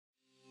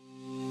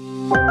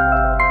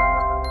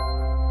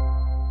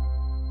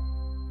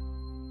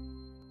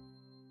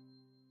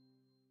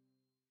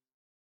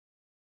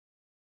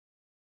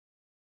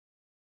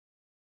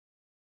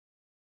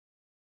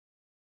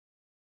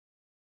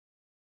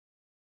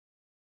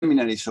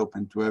seminar is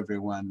open to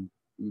everyone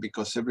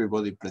because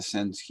everybody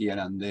presents here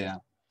and there.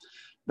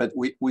 But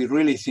we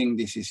really think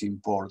this is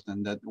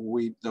important, that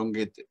we don't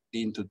get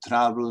into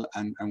trouble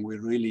and we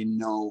really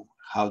know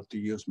how to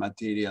use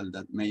material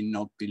that may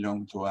not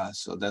belong to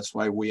us. So that's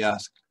why we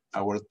ask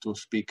our two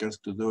speakers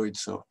to do it,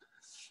 so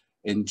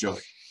enjoy.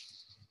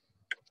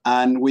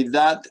 And with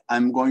that,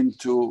 I'm going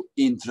to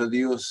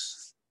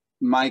introduce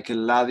Michael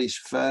Ladish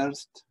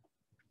first.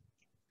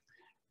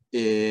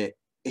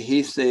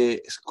 He's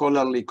a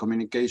scholarly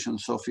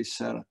communications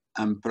officer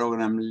and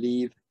program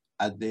lead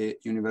at the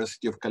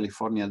University of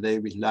California,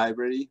 Davis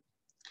Library.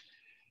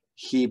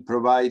 He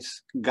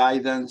provides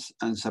guidance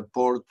and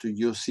support to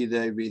UC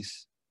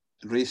Davis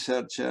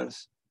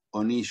researchers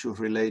on issues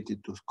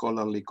related to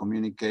scholarly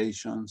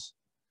communications,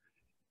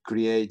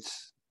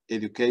 creates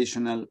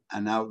educational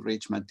and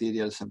outreach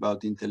materials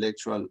about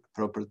intellectual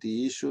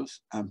property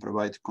issues, and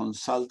provides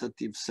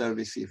consultative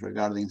services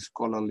regarding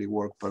scholarly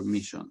work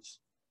permissions.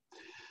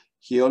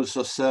 He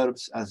also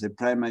serves as the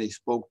primary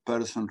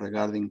spokesperson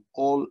regarding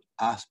all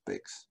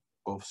aspects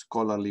of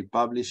scholarly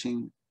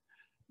publishing,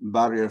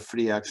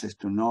 barrier-free access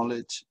to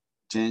knowledge,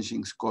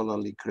 changing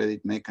scholarly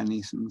credit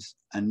mechanisms,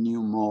 and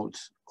new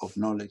modes of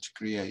knowledge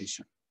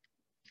creation.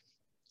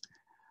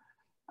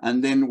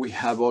 And then we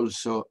have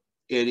also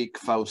Eric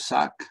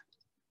Fausac.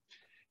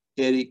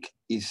 Eric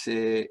is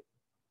a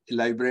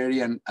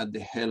librarian at the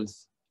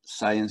Health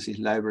Sciences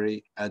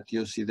Library at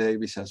UC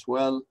Davis as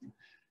well,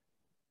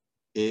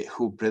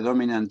 who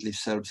predominantly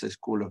serves the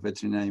School of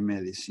Veterinary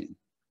Medicine.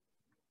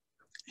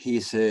 He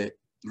is a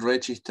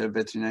registered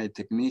veterinary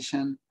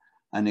technician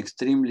and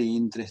extremely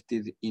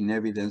interested in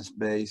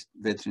evidence-based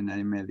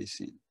veterinary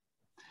medicine.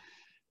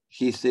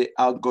 He's the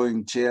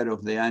outgoing chair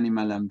of the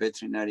Animal and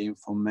Veterinary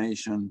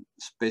Information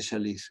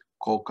Specialist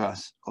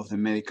Caucus of the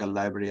Medical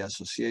Library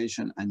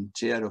Association and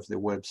chair of the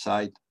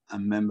website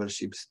and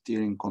membership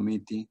steering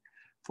committee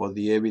for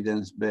the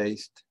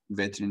Evidence-Based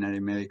Veterinary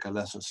Medical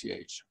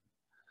Association.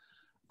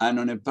 And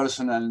on a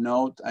personal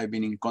note, I've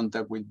been in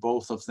contact with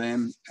both of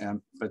them.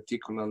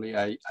 Particularly,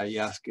 I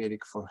asked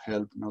Eric for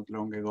help not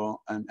long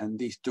ago. And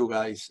these two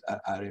guys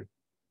are a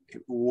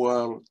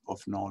world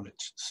of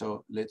knowledge.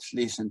 So let's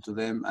listen to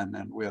them.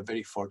 And we are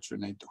very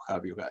fortunate to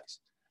have you guys.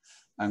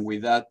 And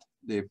with that,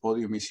 the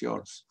podium is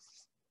yours.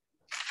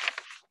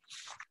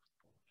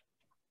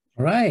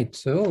 All right,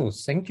 so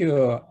thank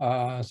you,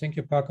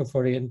 Paco,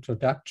 for the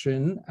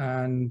introduction,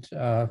 and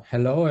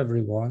hello,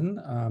 everyone.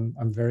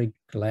 I'm very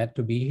glad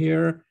to be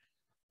here.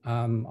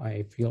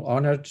 I feel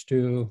honored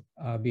to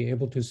be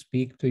able to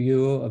speak to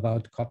you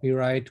about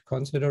copyright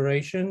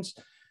considerations.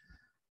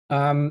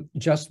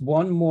 Just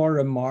one more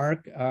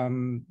remark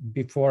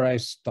before I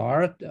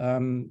start.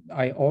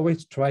 I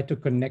always try to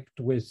connect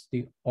with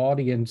the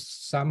audience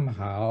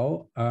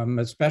somehow,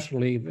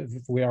 especially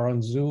if we are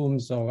on Zoom,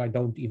 so I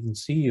don't even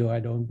see you.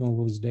 I don't know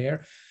who's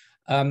there.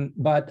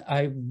 But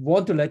I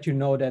want to let you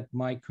know that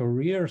my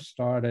career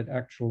started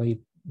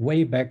actually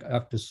way back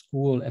after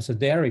school as a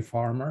dairy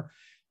farmer.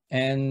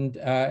 And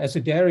as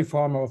a dairy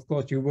farmer, of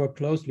course, you work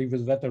closely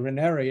with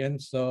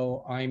veterinarians,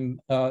 so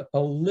I'm a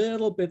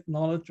little bit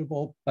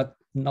knowledgeable, but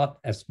not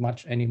as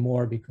much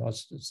anymore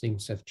because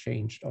things have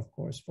changed, of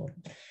course, for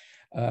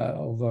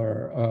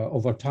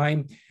over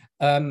time.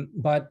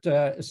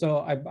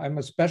 So I'm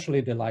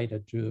especially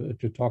delighted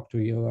to talk to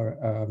you,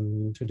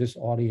 to this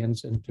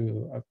audience and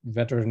to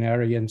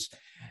veterinarians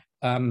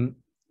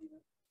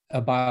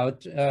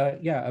about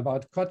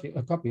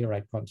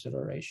copyright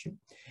consideration.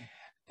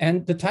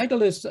 And the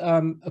title is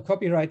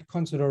Copyright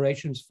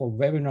Considerations for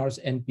Webinars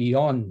and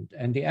Beyond.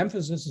 And the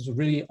emphasis is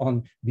really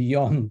on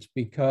beyond,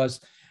 because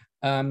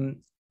a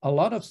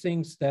lot of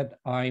things that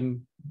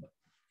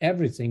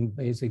everything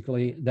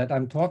basically that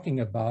I'm talking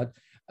about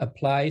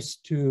applies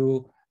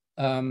to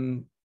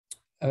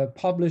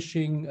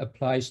publishing,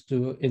 applies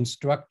to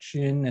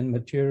instruction and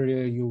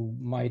material you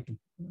might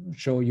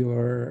show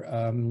your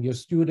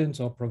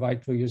students or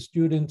provide for your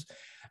students.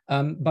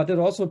 But it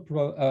also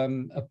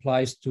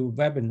applies to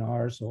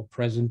webinars or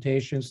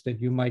presentations that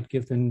you might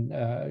give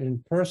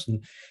in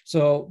person.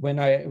 So when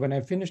I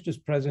finished this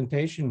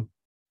presentation,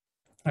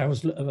 I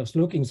was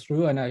looking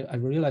through and I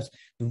realized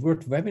the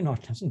word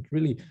webinar doesn't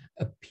really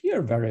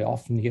appear very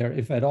often here,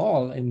 if at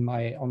all,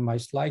 on my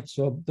slides.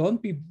 So don't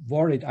be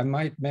worried. I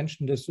might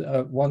mention this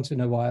once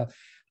in a while,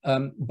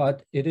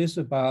 but it is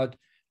about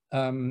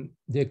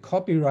the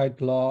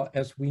copyright law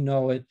as we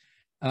know it.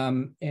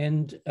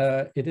 And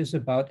it is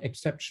about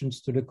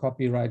exceptions to the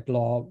copyright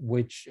law,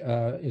 which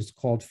is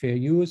called fair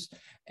use,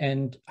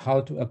 and how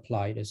to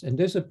apply this. And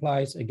this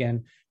applies,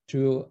 again,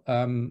 to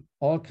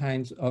all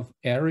kinds of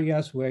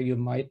areas where you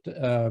might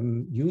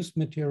use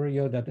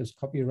material that is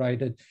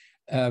copyrighted,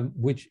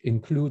 which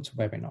includes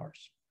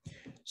webinars.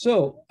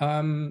 So,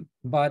 then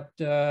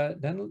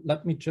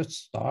let me just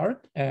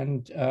start.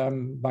 And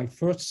my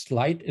first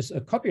slide is a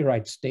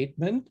copyright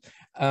statement.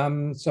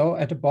 So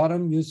at the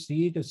bottom, you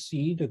see the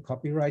C, the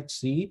copyright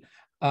C.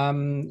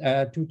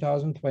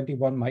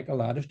 2021 Michael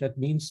Ladish. That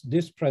means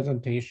this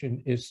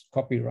presentation is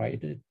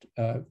copyrighted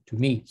to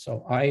me.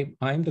 So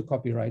I'm the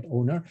copyright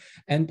owner.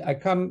 And I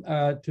come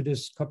to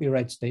this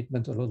copyright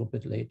statement a little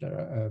bit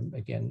later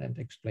again and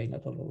explain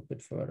it a little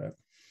bit further.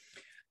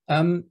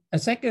 A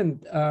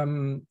second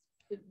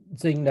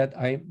thing that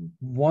I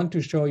want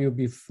to show you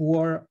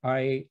before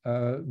I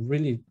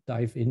really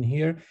dive in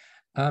here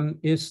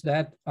is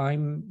that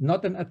I'm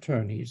not an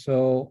attorney.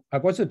 So I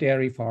was a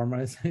dairy farmer,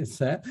 as I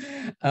said.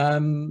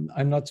 I'm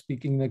not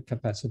speaking the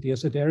capacity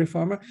as a dairy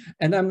farmer.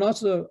 And I'm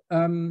also,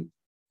 I'm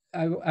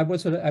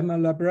a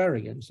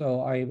librarian.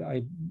 So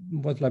I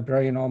was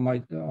librarian all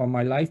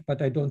my life,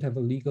 but I don't have a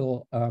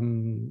legal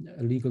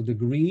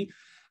degree.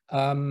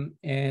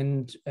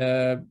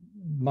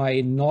 My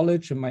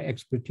knowledge and my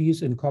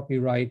expertise in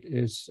copyright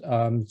is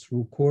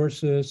through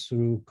courses,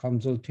 through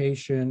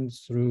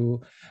consultations,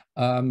 through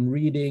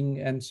reading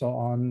and so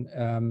on.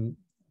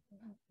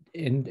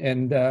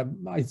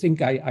 I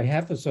think I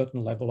have a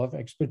certain level of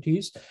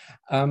expertise,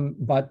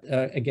 but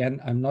again,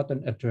 I'm not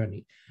an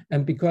attorney.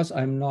 And because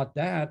I'm not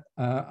that,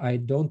 I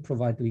don't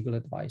provide legal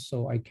advice.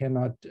 So I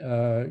cannot,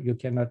 you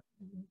cannot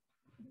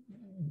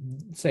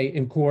say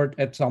in court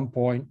at some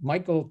point,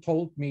 Michael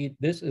told me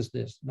this is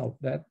this. No,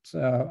 that's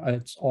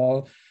it's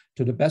all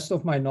to the best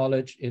of my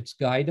knowledge. It's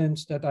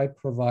guidance that I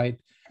provide,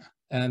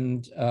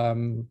 and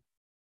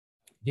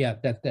yeah,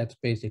 that's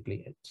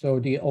basically it. So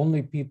the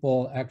only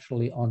people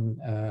actually in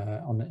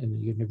the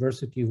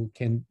university who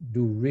can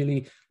do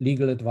really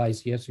legal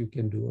advice, yes, you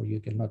can do or you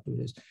cannot do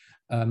this,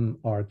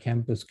 are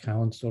campus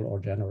counsel or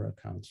general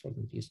counsel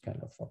and these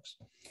kind of folks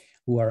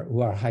who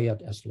are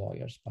hired as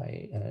lawyers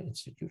by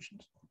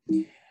institutions.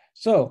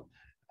 So,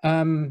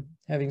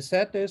 having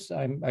said this,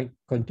 I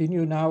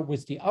continue now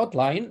with the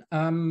outline.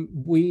 I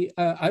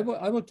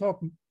will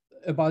talk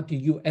about the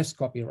U.S.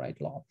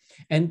 copyright law,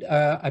 and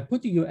I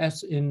put the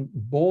U.S. in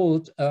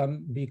bold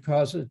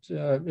because it's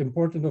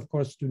important, of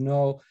course, to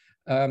know,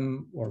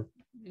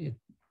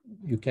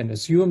 you can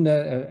assume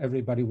that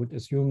everybody would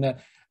assume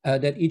that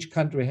that each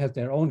country has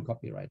their own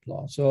copyright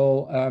law.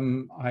 So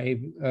I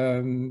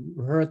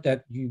heard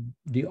that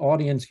the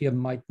audience here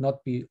might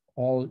not be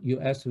all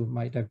US, who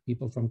might have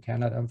people from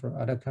Canada and from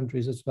other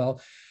countries as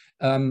well.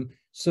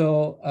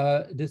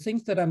 The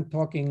things that I'm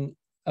talking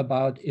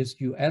about is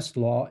US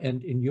law,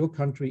 and in your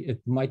country,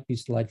 it might be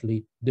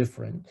slightly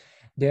different.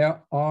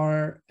 There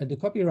are, the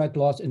copyright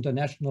laws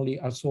internationally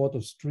are sort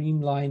of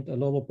streamlined a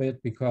little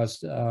bit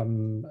because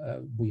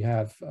we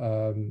have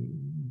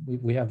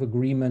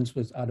agreements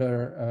with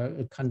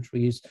other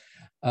countries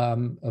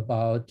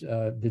about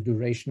the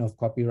duration of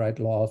copyright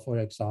law, for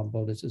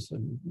example. This is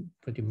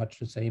pretty much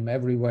the same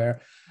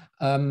everywhere,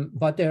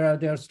 but there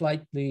are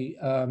slight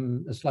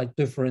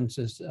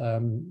differences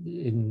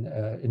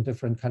in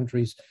different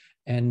countries,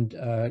 and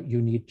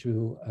you need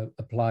to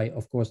apply,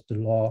 of course, the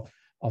law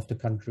of the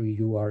country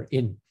you are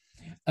in.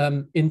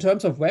 In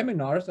terms of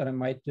webinars, and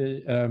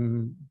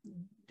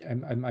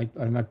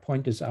I might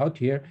point this out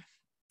here,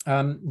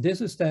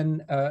 this is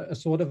then a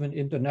sort of an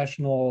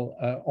international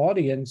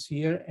audience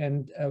here,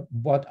 and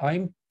what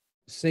I'm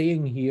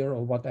saying here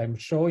or what I'm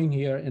showing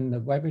here in the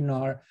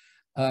webinar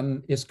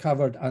is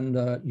covered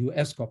under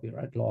US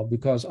copyright law,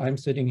 because I'm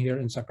sitting here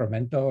in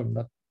Sacramento. I'm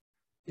not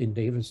in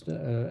Davis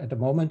at the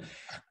moment.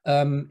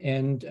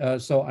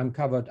 So I'm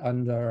covered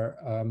under,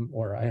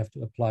 or I have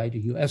to apply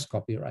the US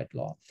copyright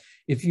law.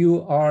 If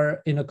you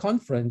are in a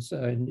conference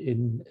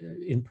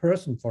in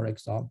person, for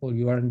example,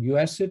 you are a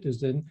US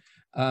citizen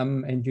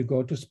and you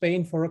go to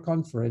Spain for a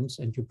conference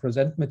and you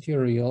present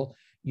material,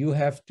 you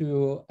have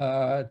to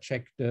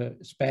check the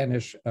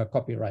Spanish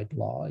copyright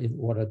law in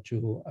order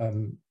to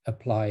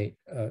apply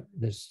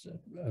this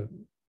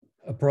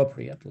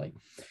appropriately.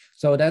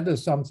 So that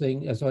is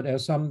something, so there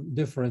are some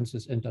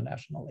differences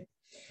internationally.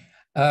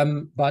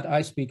 But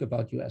I speak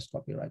about US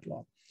copyright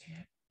law.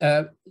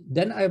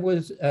 Then I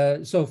was,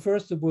 so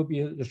first it will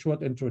be a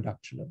short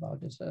introduction about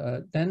this.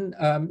 Then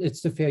it's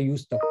the fair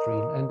use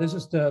doctrine. And this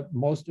is the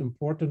most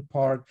important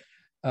part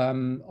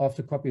of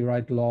the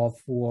copyright law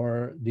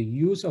for the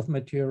use of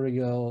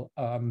material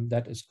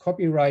that is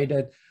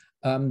copyrighted,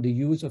 the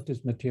use of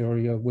this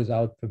material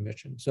without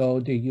permission.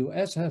 So the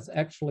US has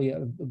actually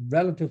a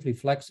relatively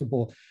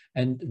flexible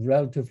and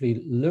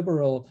relatively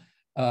liberal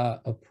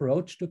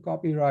approach to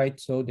copyright.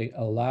 So they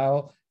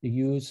allow the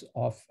use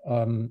of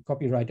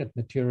copyrighted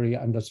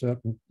material under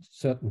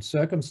certain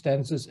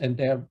circumstances, and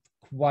they're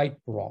quite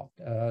broad.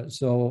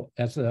 So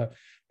as a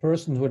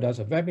person who does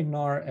a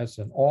webinar, as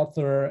an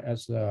author,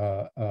 as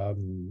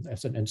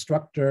an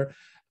instructor,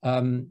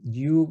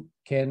 you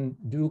can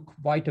do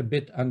quite a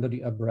bit under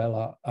the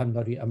umbrella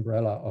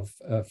of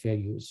fair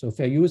use. So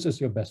fair use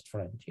is your best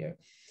friend here.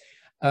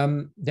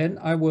 Then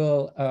I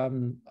will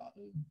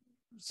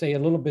say a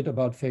little bit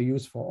about fair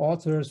use for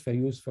authors, fair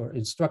use for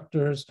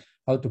instructors,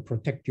 how to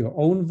protect your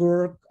own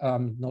work,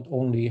 not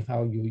only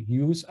how you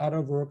use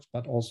other works,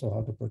 but also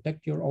how to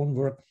protect your own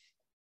work,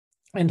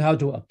 and how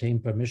to obtain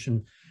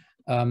permission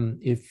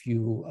if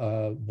you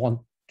want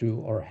to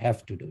or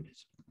have to do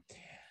this.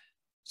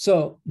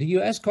 So the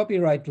US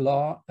copyright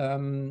law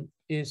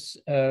is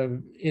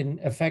in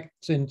effect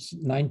since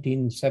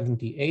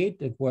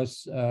 1978. It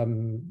was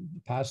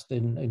passed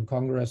in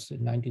Congress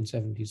in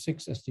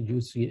 1976 as the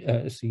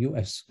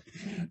US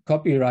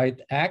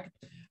Copyright Act,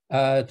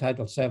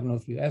 Title VII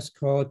of US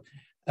Code.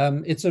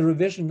 It's a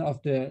revision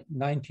of the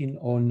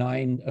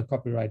 1909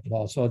 copyright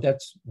law. So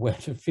that's where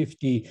the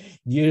 50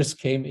 years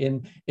came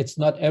in. It's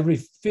not every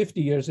 50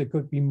 years, it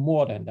could be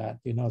more than that,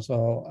 you know.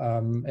 So,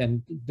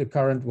 and the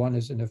current one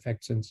is in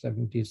effect since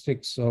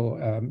 76. So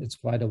it's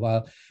quite a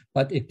while,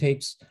 but it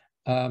takes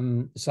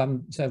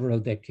several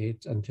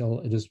decades until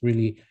it is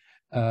really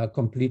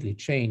completely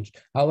changed.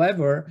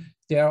 However,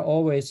 there are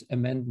always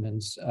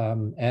amendments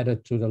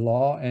added to the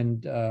law,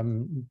 and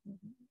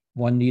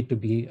one need to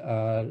be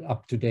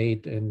up to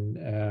date in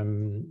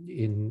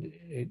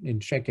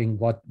checking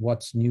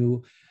what's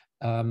new,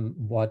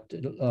 what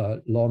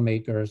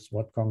lawmakers,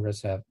 what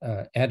Congress have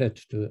added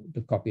to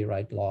the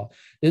copyright law.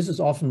 This is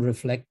often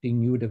reflecting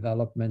new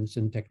developments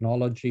in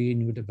technology,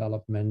 new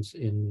developments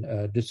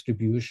in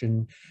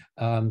distribution.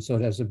 So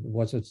there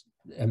was an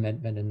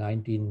amendment in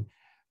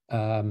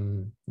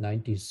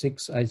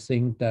 1996, I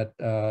think, that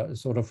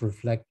sort of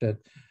reflected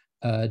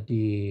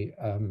the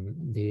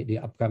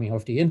upcoming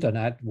of the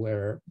internet,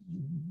 where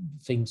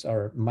things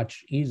are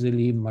much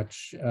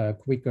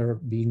quicker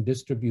being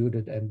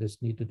distributed, and this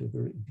needed to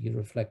be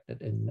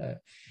reflected in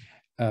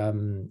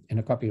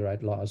a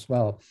copyright law as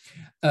well.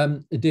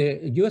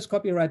 The US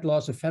copyright law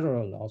is a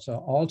federal law, so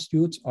all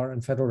suits are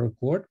in federal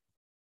court.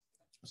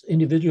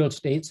 Individual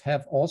states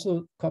have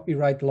also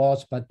copyright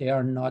laws, but they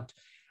are not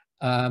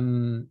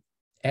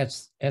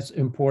as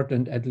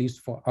important, at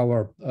least for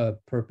our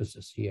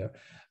purposes here.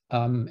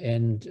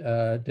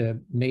 The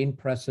main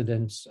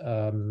precedents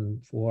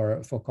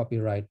for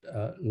copyright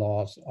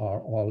laws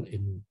are all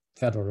in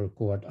federal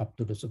court up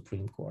to the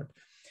Supreme Court.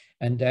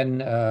 And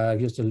then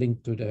here's a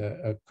link to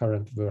the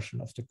current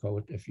version of the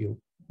code if you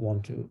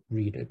want to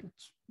read it.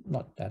 It's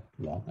not that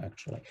long,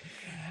 actually.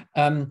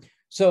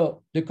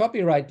 So the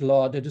copyright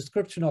law, the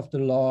description of the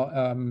law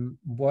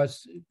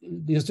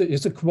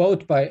is a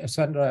quote by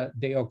Sandra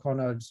Day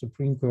O'Connor,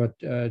 Supreme Court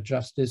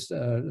Justice,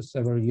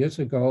 several years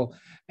ago.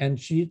 And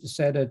she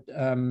said it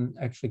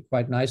actually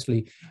quite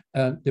nicely.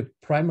 The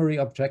primary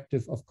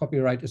objective of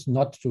copyright is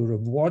not to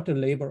reward the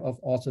labor of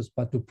authors,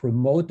 but to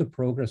promote the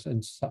progress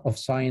of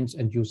science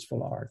and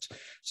useful arts.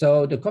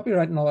 So the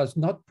copyright law is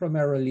not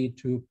primarily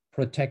to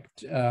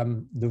protect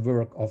the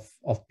work of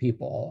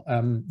people.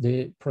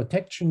 The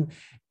protection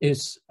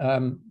is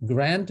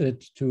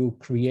granted to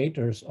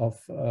creators of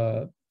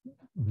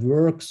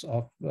works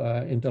of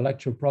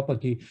intellectual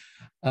property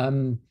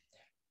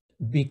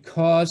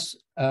because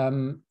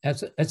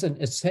as an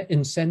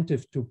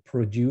incentive to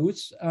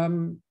produce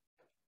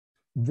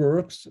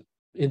works,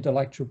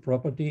 intellectual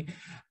property,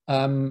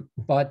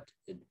 but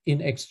in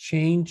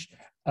exchange,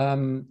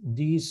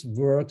 these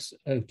works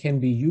can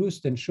be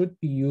used and should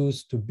be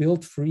used to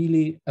build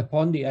freely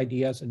upon the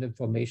ideas and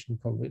information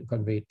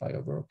conveyed by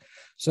a work.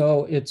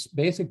 So it's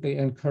basically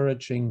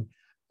encouraging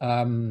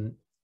to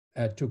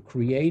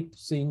create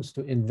things,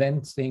 to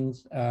invent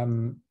things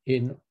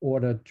in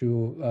order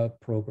to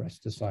progress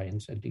the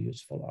science and the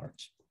useful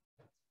arts.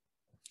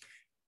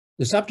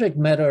 The subject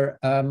matter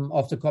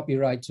of the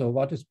copyright, so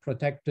what is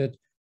protected,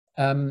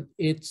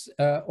 it's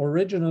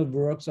original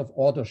works of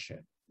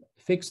authorship,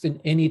 fixed in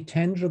any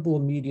tangible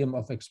medium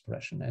of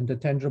expression. And the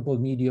tangible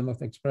medium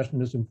of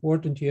expression is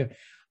important here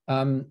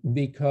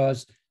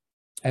because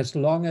as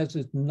long as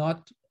it's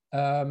not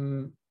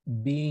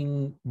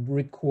being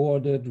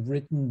recorded,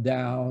 written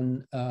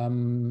down,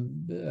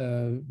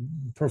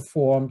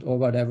 performed or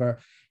whatever,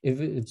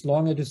 as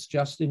long as it's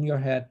just in your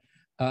head,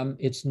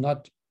 it's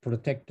not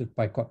protected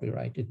by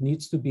copyright. It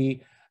needs to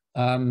be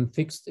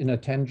fixed in a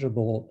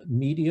tangible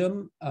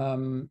medium.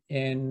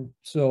 And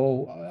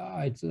so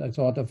I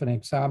thought of an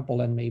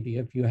example, and maybe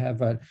if you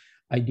have an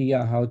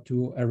idea how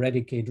to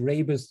eradicate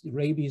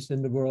rabies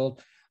in the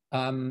world,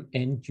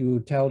 and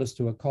you tell this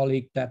to a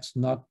colleague, that's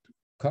not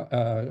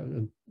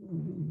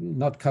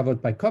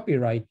covered by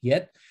copyright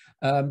yet.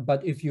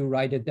 But if you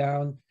write it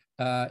down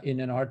in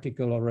an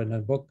article or in a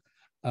book,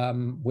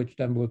 which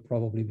then will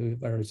probably be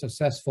very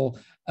successful,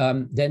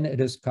 then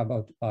it is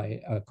covered by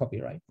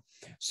copyright.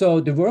 So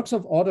the works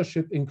of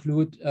authorship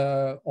include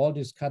all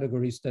these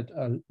categories that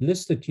are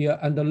listed here.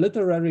 Under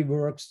literary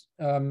works,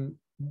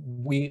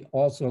 we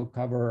also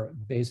cover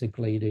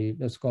basically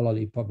the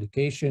scholarly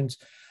publications.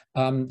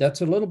 That's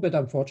a little bit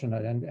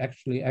unfortunate, and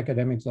actually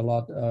academics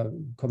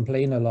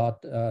complain a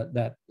lot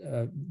that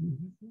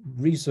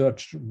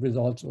research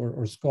results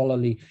or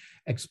scholarly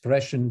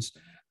expressions,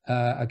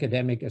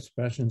 academic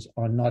expressions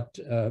are not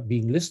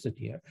being listed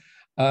here.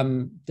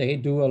 They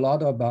do a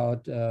lot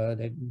about,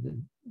 they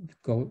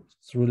go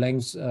through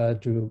lengths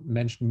to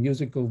mention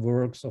musical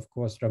works, of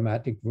course,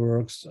 dramatic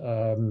works,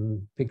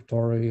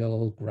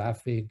 pictorial,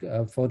 graphic,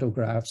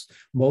 photographs,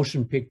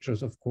 motion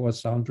pictures, of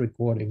course, sound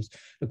recordings.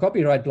 The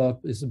copyright law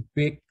is a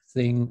big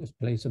thing. It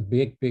plays a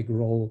big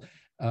role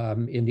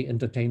in the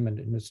entertainment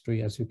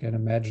industry, as you can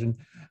imagine,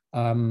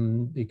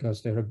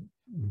 because there are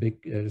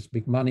there's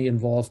big money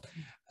involved.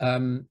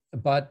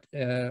 But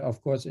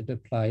of course, it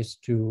applies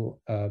to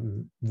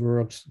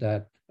works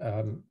that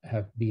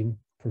have been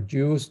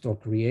produced or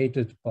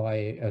created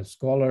by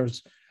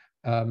scholars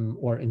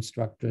or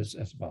instructors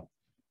as well.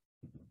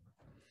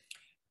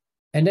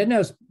 And then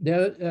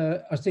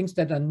there are things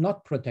that are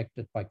not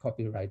protected by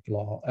copyright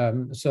law.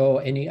 So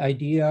any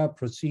idea,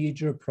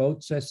 procedure,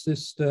 process,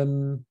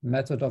 system,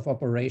 method of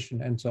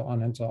operation, and so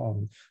on and so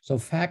on. So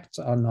facts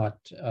are not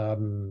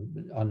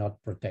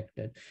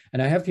protected.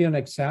 And I have here an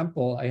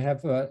example. I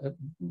have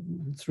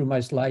through my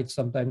slides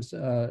sometimes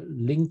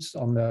links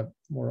on the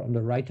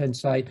right-hand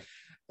side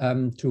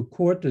to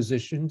court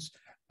decisions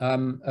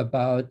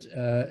about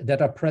that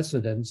are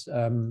precedents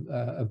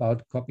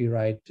about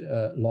copyright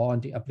law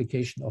and the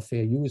application of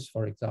fair use,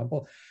 for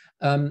example.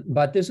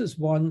 But this is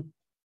one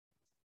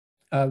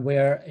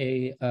where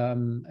a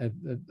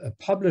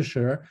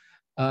publisher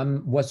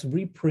was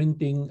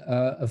reprinting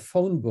a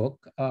phone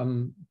book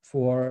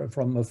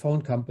from a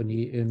phone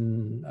company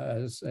in,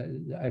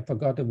 I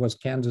forgot it was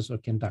Kansas or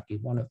Kentucky,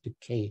 one of the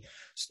K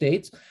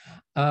states.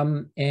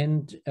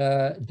 And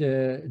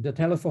the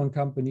telephone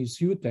company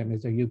sued them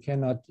and said, you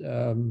cannot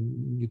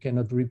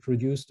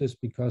reproduce this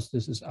because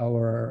this is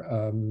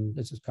our,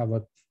 this is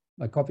covered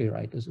by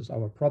copyright, this is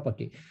our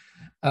property.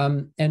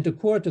 And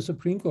the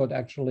Supreme Court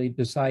actually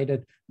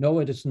decided, no,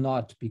 it is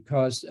not,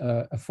 because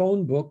a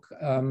phone book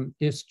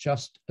is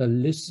just a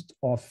list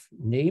of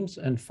names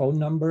and phone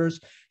numbers.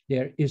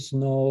 There is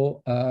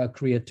no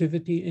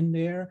creativity in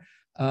there.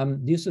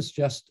 This is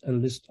just a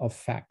list of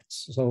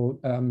facts. So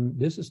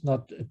this is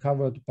not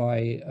covered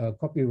by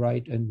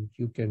copyright, and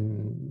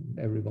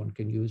everyone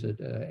can use it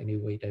any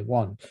way they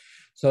want.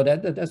 So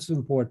that's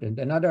important.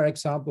 Another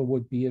example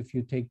would be if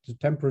you take the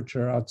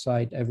temperature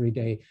outside every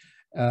day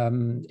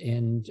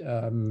and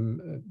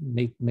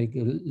make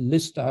a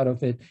list out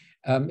of it.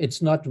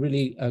 It's not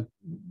really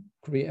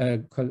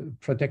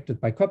protected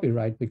by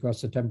copyright because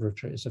the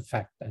temperature is a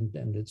fact and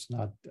it's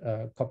not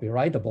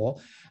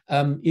copyrightable.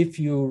 If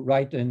you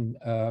write an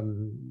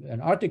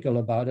article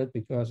about it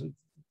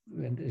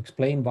and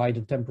explain why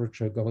the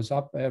temperature goes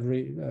up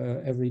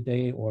every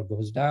day or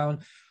goes down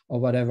or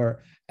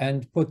whatever,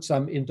 and put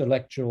some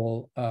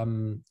intellectual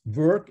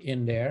work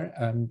in there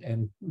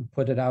and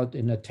put it out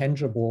in a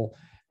tangible,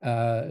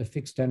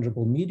 fixed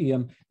tangible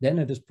medium, then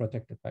it is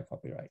protected by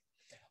copyright.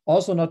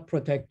 Also not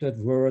protected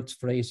words,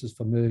 phrases,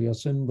 familiar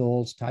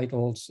symbols,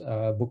 titles,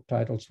 book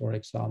titles, for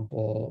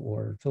example,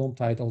 or film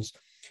titles.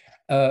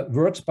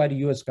 Works by the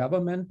US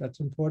government, that's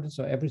important.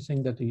 So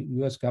everything that the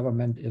US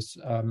government is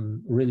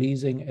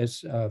releasing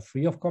is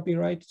free of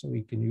copyright, so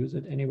you can use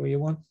it any way you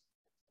want.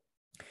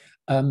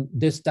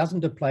 This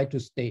doesn't apply to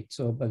states,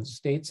 but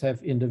states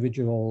have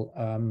individual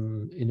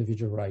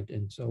right.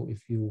 And so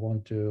if you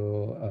want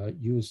to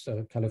use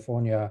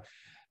California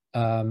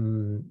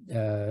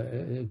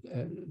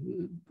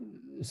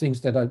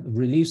things that are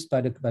released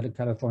by the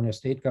California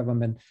state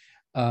government,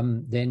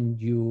 then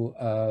you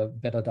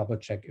better double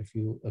check if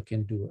you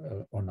can do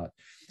or not.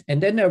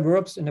 And then there are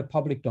works in the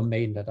public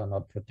domain that are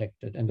not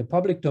protected. And the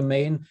public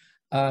domain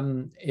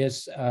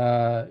is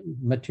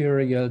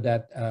material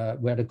that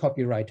where the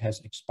copyright has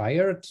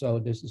expired. So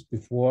this is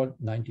before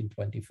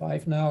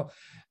 1925 now,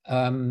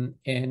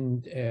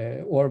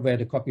 or where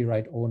the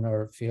copyright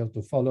owner failed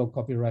to follow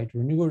copyright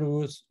renewal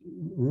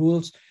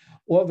rules,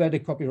 or where the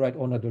copyright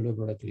owner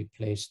deliberately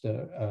placed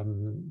the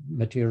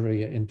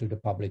material into the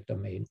public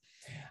domain.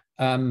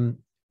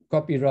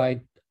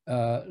 Copyright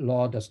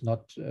law does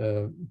not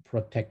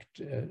protect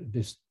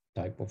this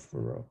type of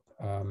work.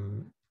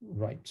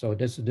 Right, so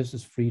this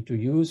is free to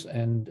use,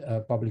 and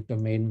public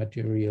domain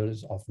material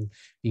is often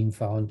being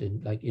found in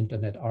like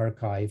Internet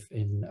Archive,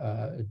 in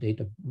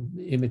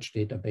image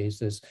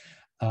databases,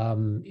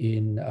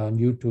 in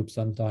YouTube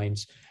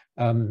sometimes.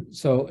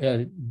 So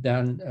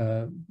then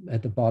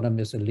at the bottom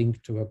is a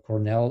link to a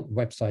Cornell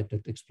website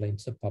that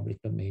explains the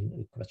public domain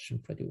question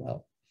pretty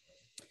well.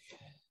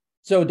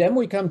 So then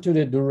we come to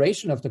the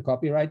duration of the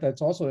copyright.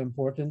 That's also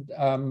important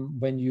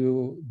when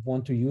you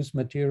want to use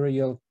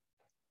material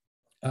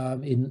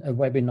in a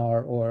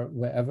webinar or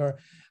wherever.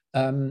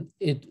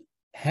 It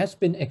has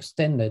been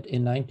extended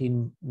in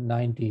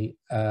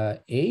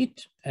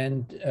 1998,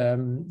 and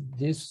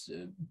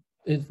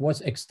it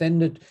was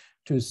extended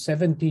to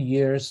 70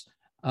 years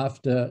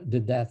after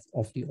the death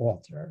of the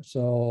author.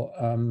 So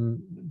a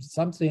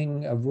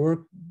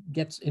work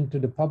gets into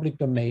the public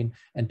domain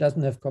and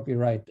doesn't have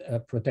copyright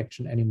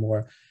protection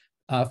anymore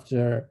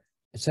after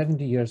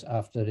 70 years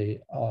after the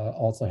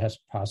author has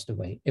passed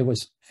away. It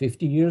was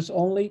 50 years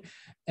only,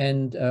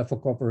 and for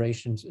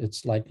corporations,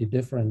 it's slightly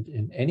different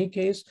in any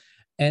case.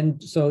 And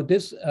so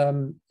this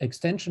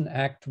Extension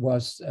Act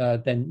was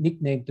then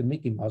nicknamed the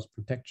Mickey Mouse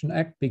Protection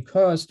Act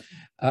because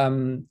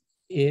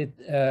it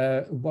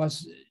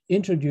was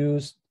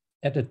introduced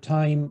at a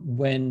time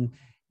when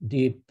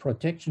the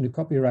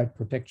copyright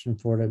protection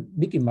for the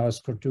Mickey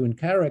Mouse cartoon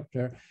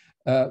character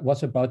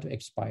was about to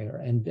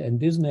expire, and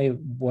Disney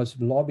was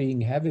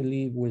lobbying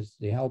heavily with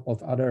the help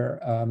of other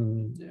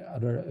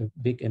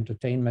big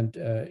entertainment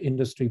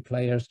industry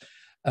players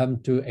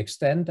to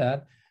extend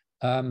that.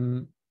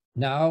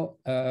 Now,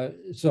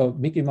 so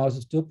Mickey Mouse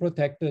is still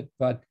protected,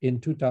 but in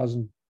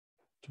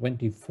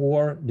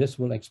 2024, this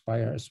will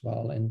expire as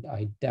well. And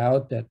I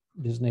doubt that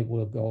Disney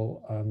will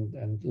go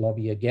and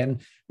lobby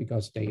again,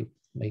 because they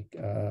make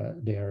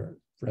their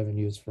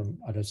revenues from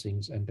other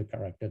things, and the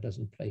character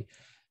doesn't play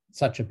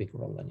such a big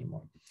role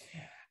anymore.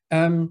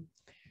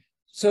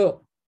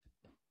 So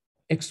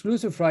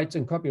exclusive rights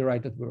and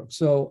copyrighted work.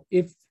 So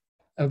if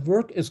a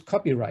work is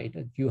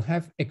copyrighted, you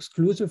have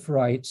exclusive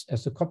rights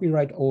as a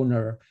copyright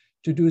owner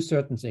to do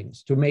certain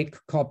things, to make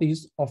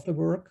copies of the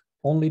work.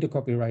 Only the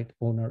copyright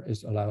owner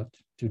is allowed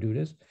to do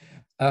this.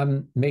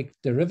 Make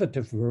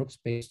derivative works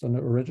based on the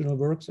original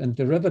works, and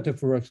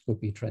derivative works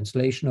could be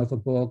translation of a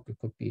book, it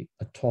could be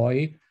a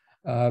toy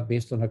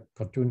based on a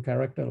cartoon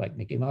character like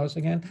Mickey Mouse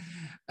again.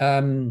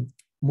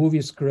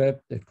 Movie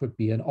script, it could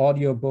be an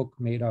audio book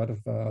made out of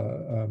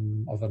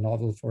a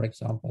novel, for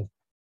example.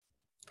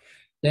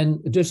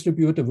 Then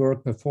distribute the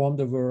work, perform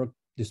the work,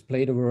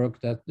 display the work.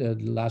 That the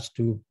last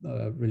two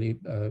really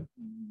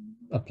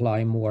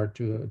apply more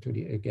to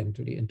the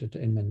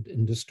entertainment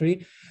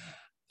industry.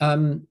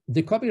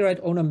 The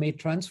copyright owner may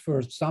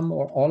transfer some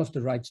or all of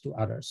the rights to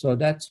others. So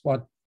that's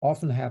what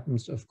often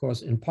happens, of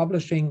course, in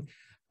publishing,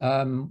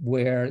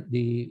 where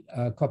the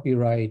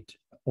copyright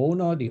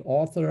owner, the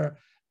author,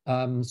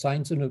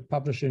 signs a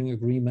publishing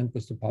agreement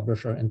with the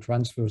publisher and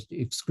transfers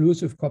the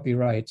exclusive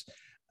copyrights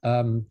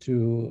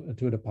to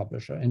the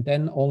publisher. And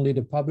then only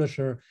the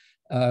publisher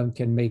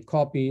can make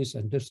copies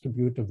and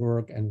distribute the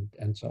work and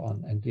so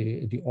on. And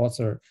the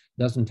author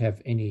doesn't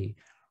have any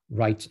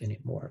rights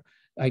anymore.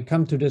 I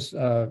come to this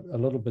a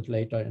little bit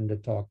later in the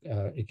talk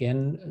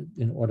again,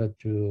 in order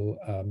to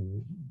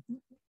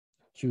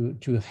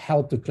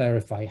help to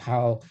clarify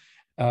how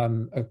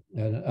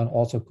an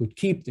author could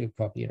keep the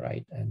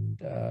copyright and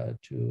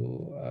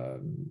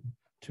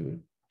to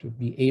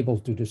be able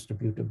to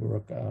distribute the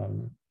work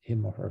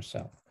him or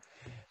herself.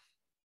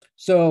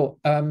 So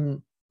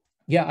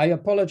yeah, I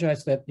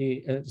apologize that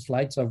the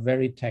slides are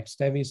very text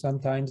heavy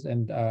sometimes,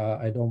 and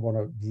I don't want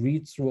to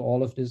read through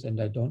all of this,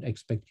 and I don't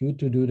expect you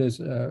to do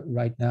this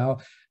right now.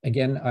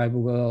 Again, I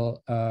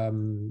will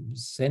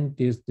send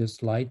these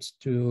slides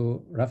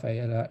to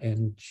Rafaela,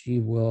 and she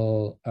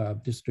will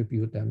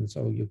distribute them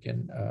so you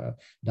can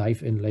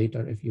dive in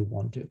later if you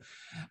want to.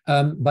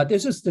 But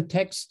this is the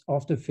text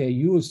of the fair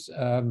use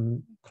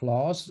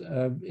clause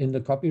in the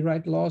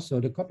copyright law.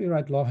 So the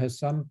copyright law has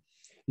some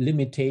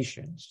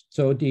limitations.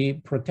 So the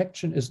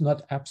protection is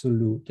not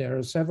absolute. There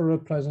are several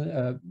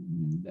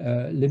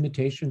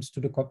limitations to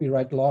the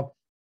copyright law.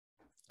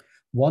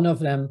 One of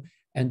them,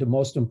 and the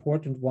most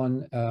important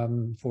one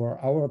for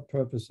our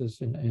purposes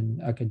in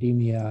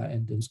academia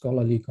and in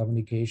scholarly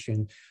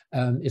communication,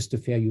 is the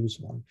fair use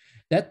one.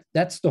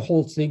 That's the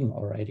whole thing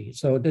already.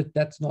 So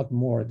that's not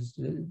more. It's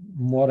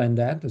more than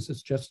that. This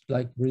is just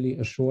like really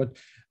a short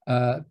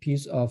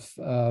piece of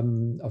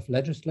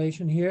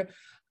legislation here.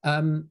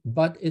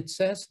 But it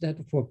says that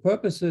for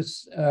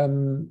purposes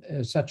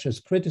such as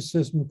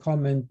criticism,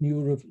 comment,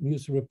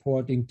 news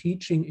reporting,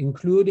 teaching,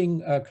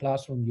 including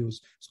classroom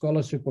use,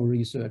 scholarship or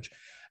research,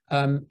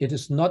 it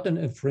is not an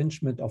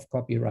infringement of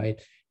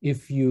copyright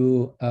if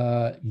you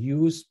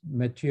use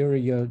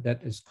material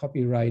that is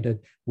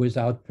copyrighted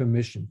without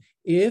permission.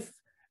 If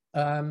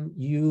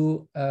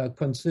you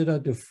consider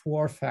the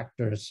 4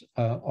 factors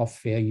of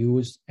fair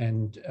use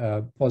and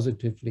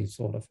positively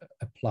sort of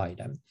apply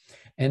them.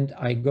 And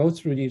I go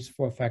through these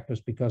 4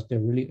 factors because they're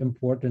really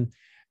important.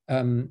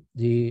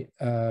 The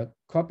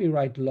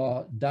copyright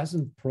law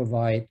doesn't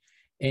provide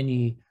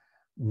any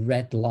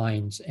red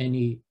lines,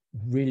 any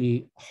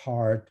really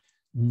hard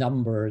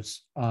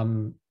numbers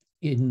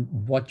in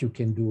what you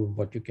can do and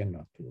what you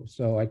cannot do.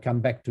 So I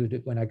come back to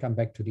when I come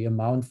back to the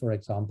amount, for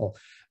example,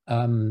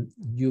 there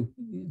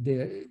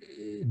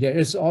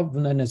is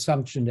often an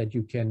assumption that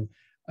you can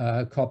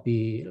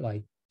copy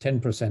like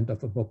 10%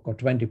 of a book or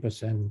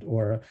 20%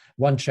 or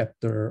 1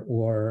 chapter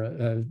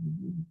or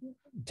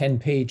 10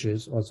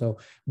 pages or so.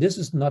 This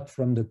is not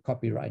from the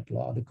copyright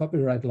law. The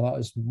copyright law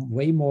is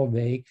way more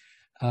vague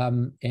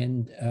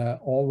and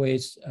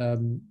always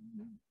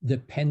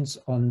depends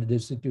on the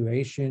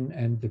situation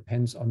and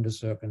depends on the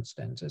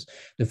circumstances.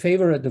 The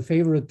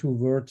favorite 2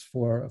 words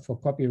for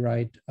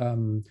copyright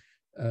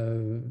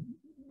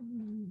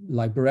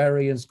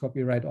librarians,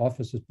 copyright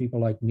officers, people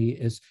like me,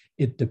 is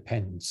it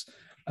depends,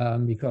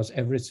 because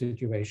every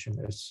situation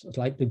is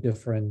slightly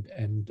different,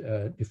 and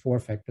the 4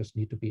 factors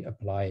need to be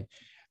applied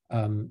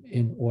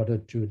in order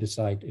to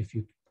decide if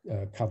you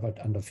covered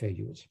under fair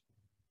use.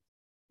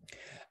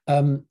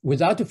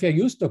 Without the fair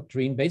use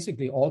doctrine,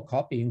 basically all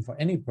copying for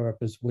any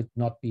purpose would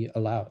not be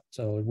allowed.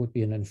 So it would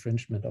be an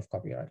infringement of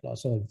copyright law.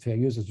 So fair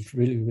use is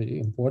really, really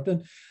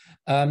important.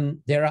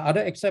 There are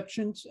other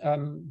exceptions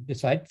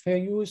besides fair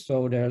use.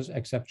 So there's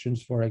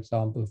exceptions, for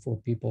example, for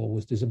people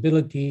with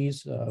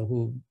disabilities,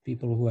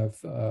 people who have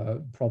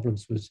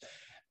problems with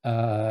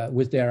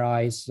their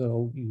eyes.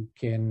 So you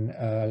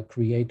can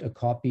create a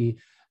copy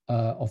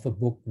of a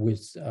book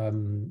with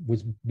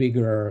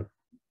bigger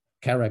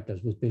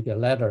characters, with bigger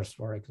letters,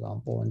 for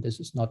example, and this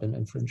is not an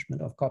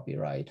infringement of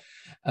copyright.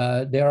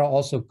 There are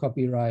also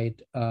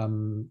copyright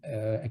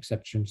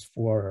exceptions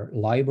for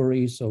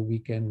libraries, so we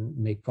can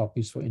make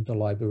copies for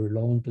interlibrary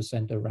loan to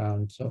send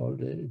around. So,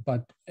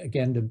 but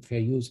again, the fair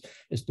use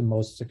is the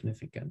most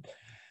significant.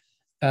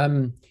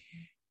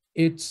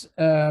 It's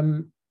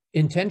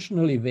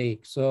intentionally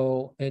vague,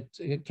 so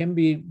it can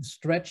be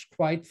stretched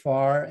quite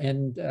far,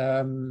 and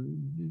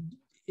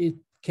it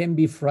can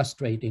be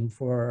frustrating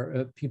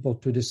for people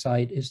to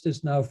decide, is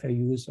this now fair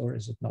use or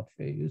is it not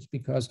fair use?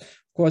 Because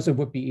of course it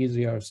would be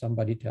easier if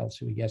somebody tells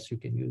you, yes, you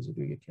can use it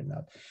or you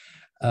cannot.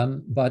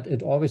 But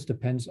it always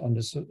depends on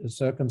the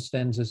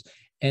circumstances.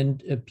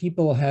 And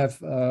people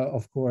have,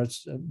 of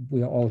course,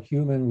 we are all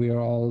human, we are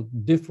all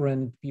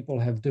different. People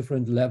have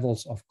different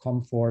levels of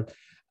comfort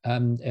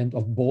and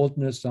of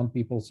boldness. Some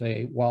people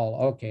say, well,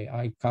 okay,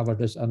 I cover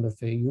this under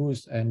fair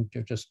use and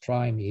you just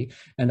try me.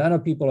 And other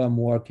people are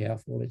more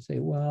careful. They say,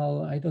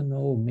 well, I don't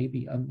know,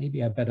 maybe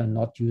I better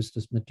not use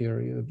this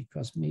material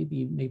because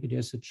maybe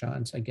there's a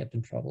chance I get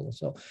in trouble.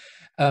 So,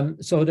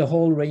 so the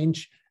whole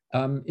range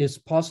is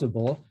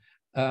possible.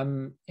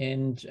 I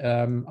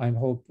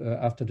hope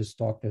after this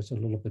talk, there's a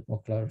little bit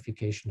more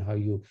clarification how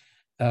you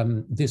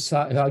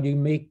decide, how you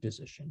make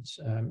decisions,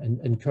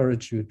 and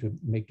encourage you to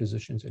make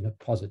decisions in a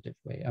positive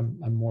way.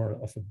 I'm more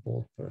of a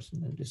bold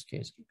person in this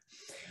case.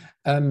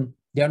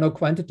 There are no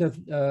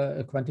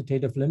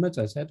quantitative limits.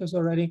 I said this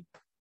already.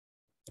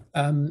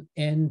 You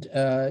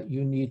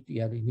need,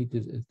 you need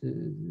to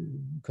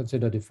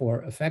consider the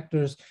 4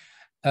 factors.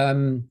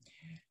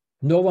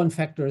 No one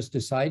factor is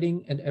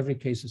deciding, and every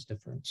case is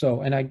different.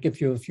 So, and I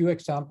give you a few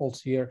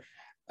examples here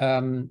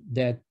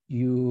that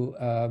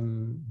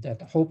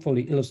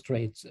hopefully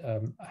illustrates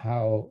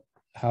how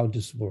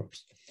this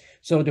works.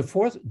 So the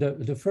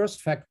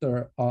first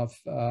factor of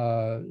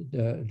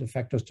the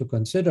factors to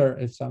consider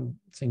if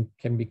something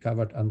can be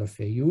covered under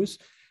fair use.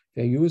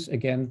 Fair use,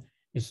 again,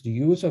 is the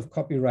use of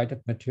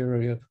copyrighted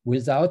material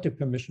without the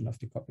permission of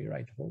the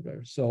copyright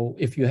holder. So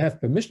if you have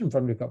permission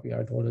from the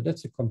copyright holder,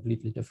 that's a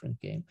completely different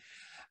game.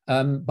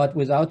 But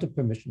without the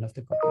permission of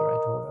the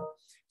copyright holder.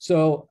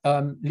 So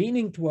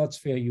leaning towards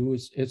fair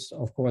use is,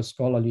 of course,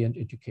 scholarly and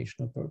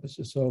educational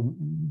purposes. So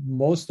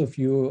most of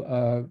you,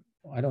 I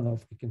don't know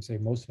if we can say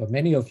most, but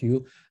many of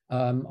you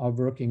are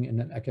working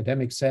in an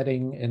academic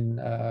setting, in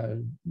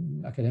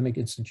academic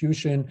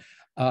institution.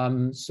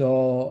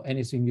 So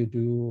anything you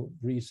do,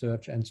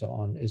 research and so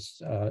on,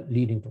 is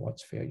leading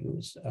towards fair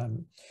use.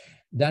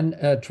 Then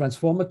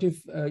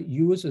transformative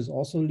use is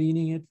also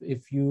leaning it.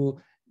 If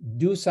you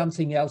do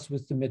something else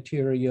with the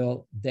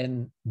material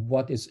than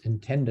what is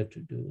intended to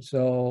do.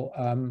 So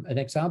an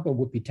example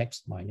would be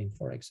text mining,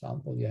 for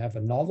example. You have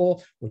a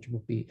novel, which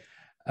would be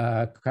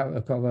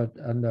covered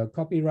under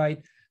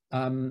copyright,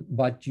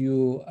 but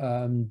you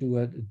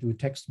do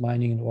text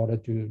mining in order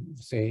to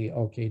say,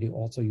 okay, they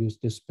also use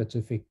this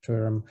specific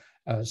term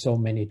so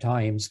many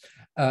times.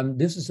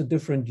 This is a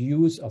different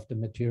use of the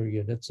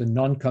material. That's a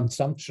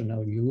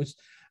non-consumptional use.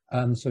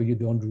 So you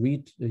don't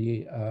read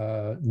the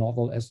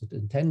novel as it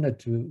intended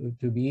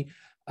to be,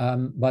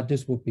 but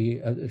this would be,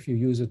 if you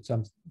use it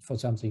for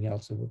something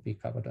else, it would be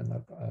covered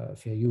under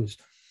fair use.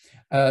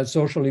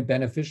 Socially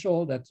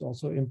beneficial, that's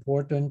also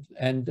important,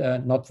 and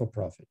not for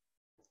profit.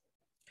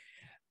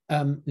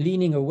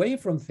 Leaning away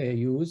from fair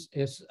use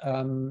is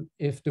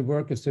if the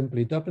work is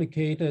simply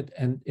duplicated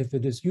and if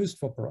it is used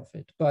for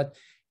profit. But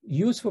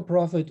use for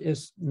profit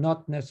is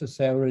not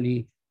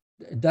necessarily,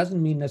 it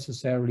doesn't mean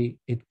necessarily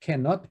it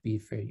cannot be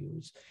fair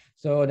use.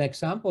 So an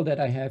example that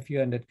I have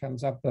here, and that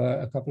comes up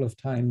a couple of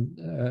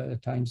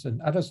times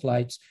in other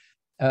slides,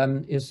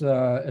 is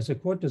a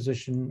court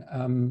decision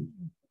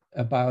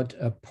about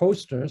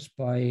posters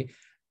by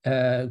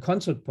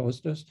concert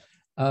posters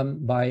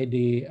by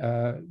the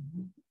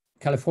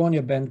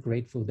California band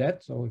Grateful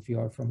Dead. So if you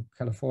are from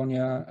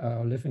California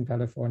or live in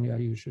California,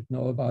 you should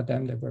know about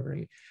them. They were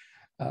very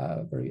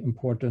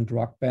important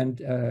rock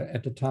band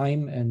at the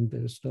time, and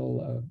there's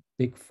still a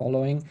big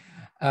following.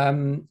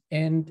 And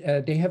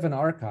they have an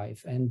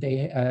archive, and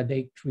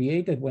they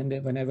created,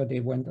 whenever they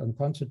went on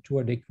concert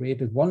tour, they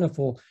created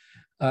wonderful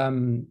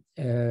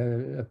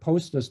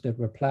posters that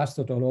were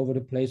plastered all over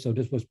the place. So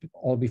this was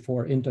all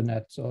before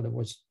internet. So there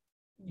was,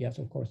 yes,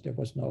 of course, there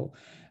was no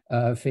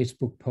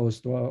Facebook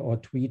post or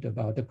tweet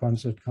about the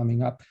concert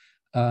coming up.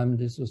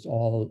 This was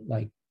all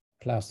like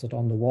plastered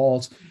on the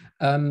walls.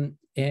 But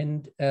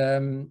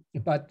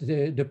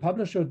the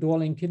publisher,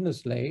 Dorling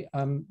Kindersley,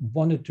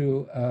 wanted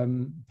to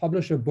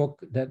publish a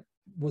book that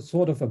was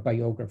sort of a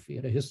biography,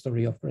 the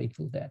history of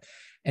Grateful Dead.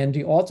 And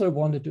the author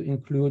wanted to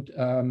include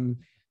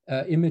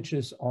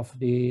images of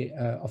the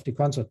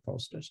concert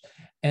posters.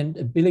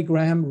 And Billy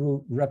Graham,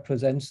 who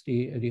represents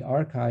the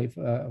archive,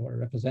 or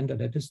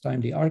represented at this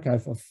time the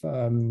archive of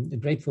the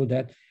Grateful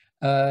Dead,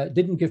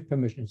 didn't give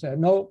permission. Said,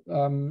 no,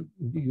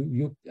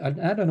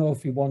 I don't know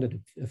if he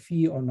wanted a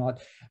fee or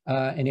not.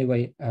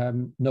 Anyway,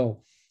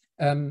 no.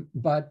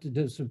 But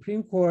the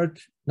Supreme Court,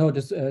 no,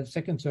 the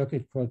Second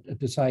Circuit Court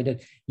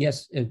decided,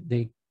 yes,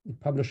 they the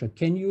publisher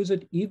can use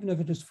it, even if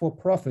it is for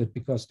profit,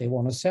 because they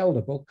want to sell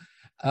the book,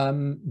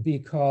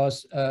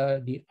 because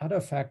the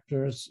other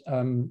factors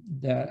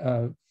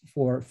that,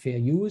 for fair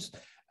use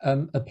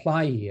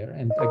apply here.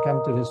 And I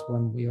come to this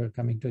when we are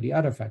coming to the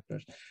other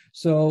factors.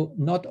 So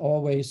not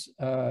always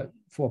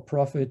for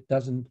profit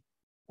doesn't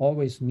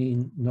always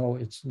mean, no,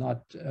 it's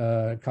not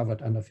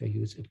covered under fair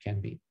use. It can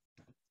be.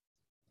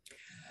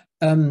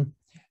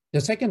 The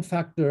second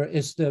factor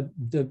is the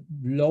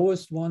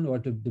lowest one, or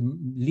the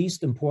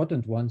least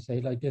important one,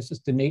 say like this,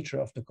 is the nature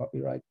of the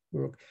copyright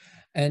work.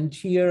 And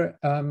here,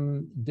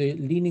 the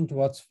leaning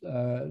towards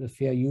the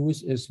fair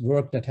use is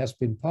work that has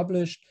been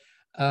published,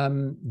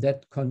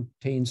 that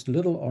contains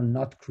little or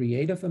not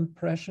creative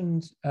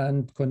impressions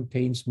and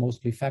contains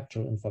mostly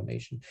factual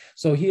information.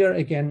 So here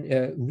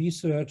again,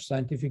 research,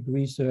 scientific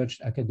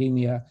research,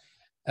 academia,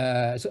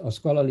 or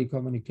scholarly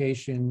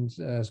communications,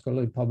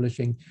 scholarly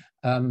publishing,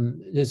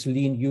 is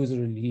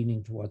usually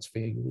leaning towards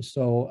fair use.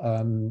 So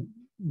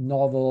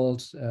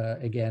novels,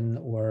 again,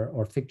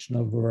 or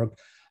fictional work,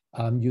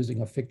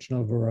 using a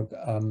fictional work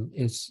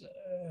is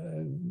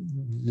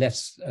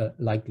less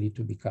likely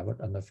to be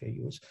covered under fair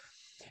use.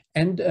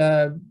 And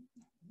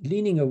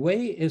leaning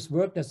away is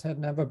work that has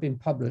never been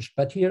published.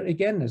 But here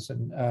again is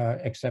an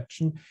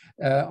exception,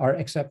 are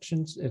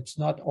exceptions. It's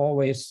not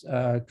always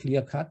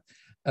clear-cut.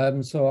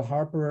 So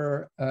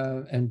Harper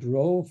and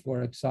Rowe,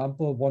 for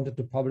example, wanted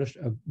to publish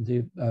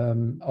the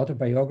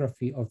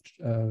autobiography of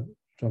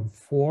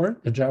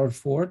Gerald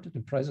Ford,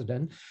 the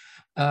president,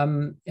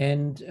 and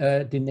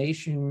The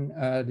Nation,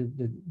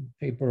 the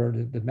paper,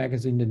 the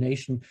magazine The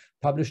Nation,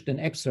 published an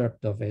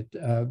excerpt of it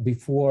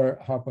before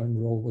Harper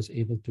and Rowe was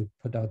able to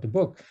put out the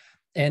book.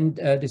 And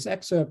this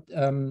excerpt,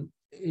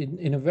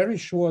 in a very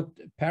short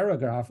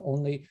paragraph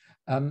only,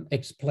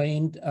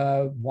 explained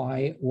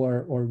why,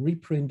 or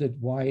reprinted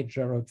why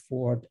Gerald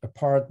Ford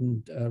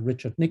pardoned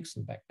Richard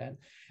Nixon back then.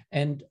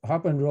 And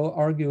Harper and Rowe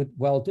argued,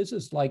 well, this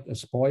is like a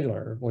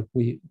spoiler.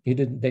 They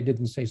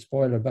didn't say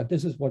spoiler, but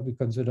this is what we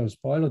consider a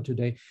spoiler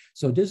today.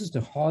 So this is the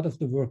heart of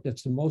the work.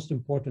 That's the most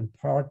important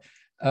part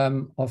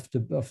of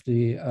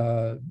the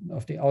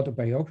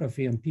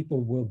autobiography, and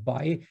people will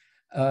buy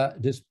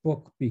this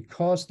book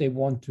because they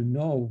want to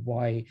know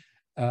why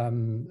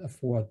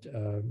Ford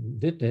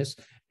did this.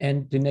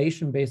 And The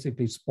Nation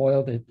basically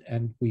spoiled it,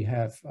 and we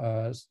have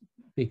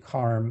big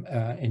harm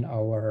on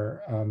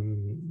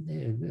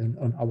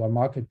our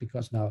market,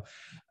 because now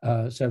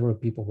several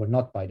people will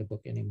not buy the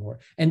book anymore,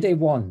 and they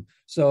won.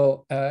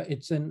 So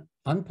it's an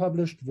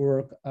unpublished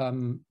work,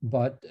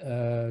 but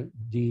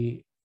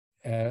the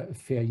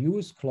fair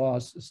use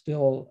clause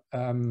still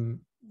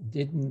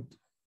didn't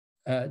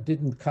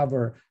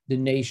cover The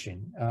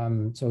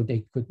Nation, so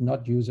they could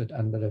not use it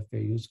under the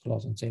fair use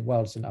clause and say,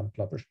 well, it's an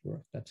unpublished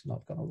work. That's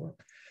not going to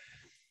work.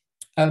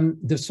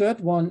 The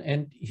third one,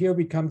 and here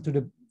we come to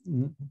the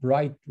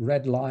bright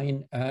red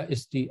line,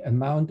 is the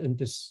amount and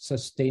the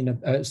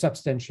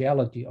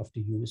substantiality of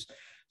the use.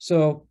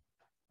 So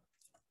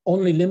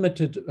only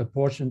limited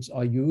portions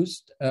are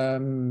used.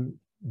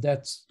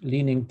 That's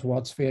leaning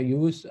towards fair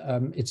use.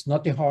 It's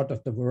not the heart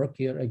of the work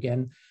here.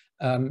 Again,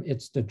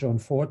 it's the John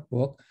Ford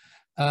book.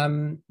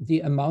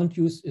 The amount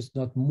used is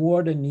not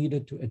more than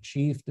needed to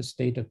achieve the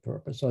stated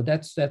purpose. So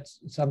that's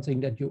something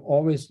that you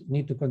always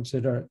need to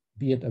consider,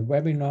 be it a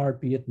webinar,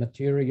 be it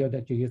material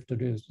that you give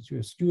to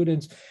your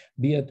students,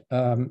 be it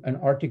an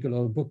article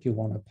or a book you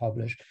want to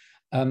publish.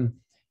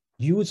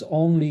 Use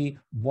only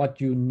what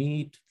you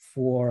need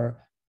for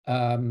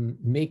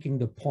making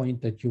the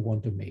point that you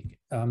want to make.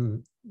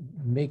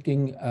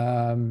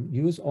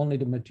 Use only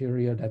the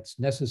material that's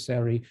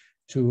necessary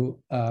to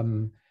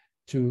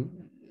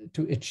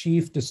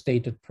achieve the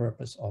stated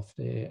purpose of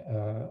the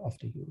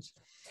use.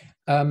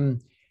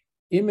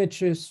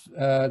 Images,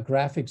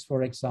 graphics,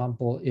 for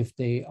example, if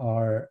they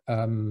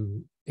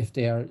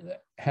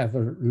have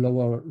a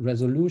lower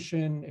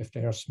resolution, if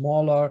they are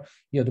smaller,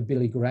 here the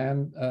Billy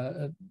Graham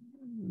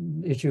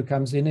issue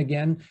comes in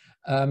again,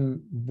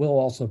 will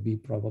also be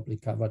probably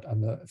covered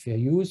under fair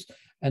use.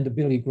 And the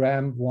Billy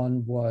Graham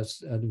one was,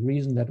 the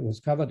reason that it was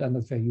covered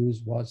under fair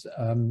use was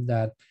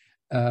that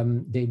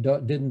they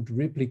didn't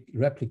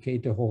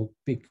replicate the whole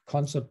big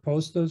concert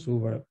posters, who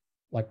were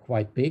like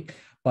quite big,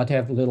 but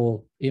have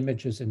little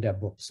images in their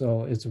book.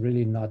 So it's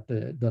really not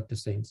the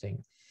same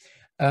thing.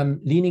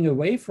 Leaning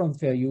away from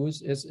fair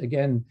use is,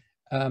 again,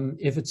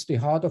 if it's the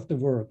heart of the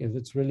work, if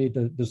it's really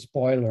the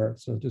spoiler,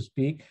 so to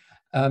speak,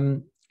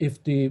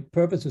 if the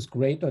purpose is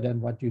greater than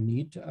what you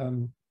need,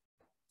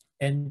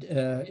 and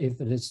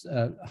if it is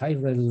high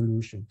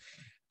resolution.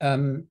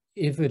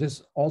 If it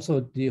is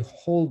also the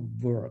whole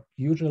work,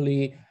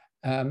 usually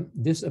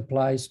this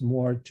applies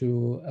more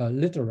to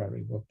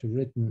literary work, to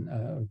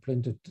written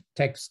printed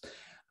text.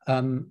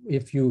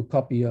 If you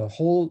copy a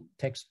whole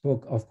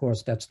textbook, of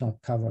course, that's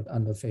not covered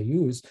under fair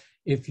use.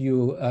 If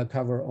you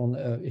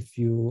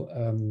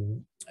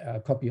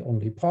copy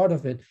only part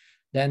of it,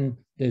 then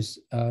this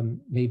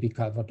may be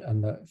covered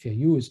under fair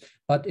use.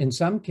 But in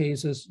some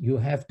cases, you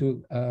have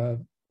to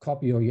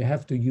copy, or you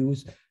have to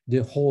use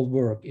the whole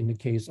work in the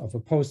case of a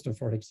poster,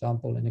 for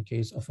example, in the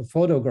case of a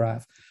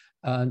photograph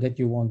that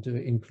you want to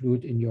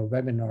include in your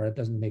webinar. It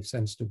doesn't make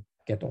sense to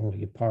get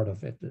only a part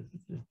of it.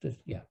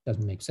 Yeah,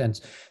 doesn't make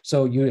sense.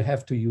 So you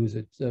have to use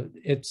it. So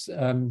it's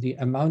the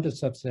amount of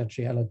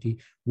substantiality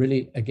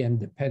really, again,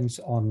 depends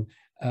on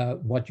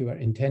what you are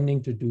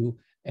intending to do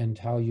and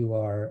how you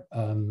are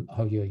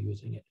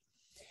using it.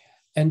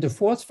 And the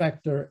fourth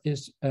factor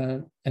is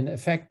an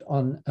effect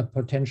on a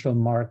potential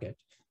market.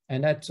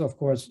 And that's, of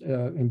course,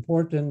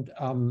 important.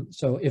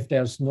 So if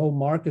there's no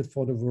market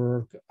for the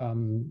work,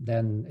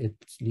 then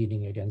it's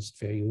leaning against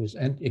fair use.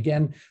 And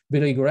again,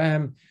 Billy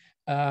Graham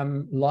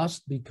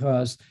lost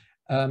because,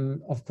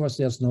 of course,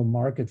 there's no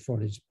market for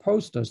these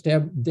posters.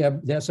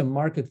 There's a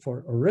market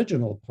for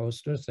original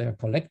posters. They're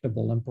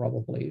collectible and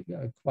probably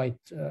quite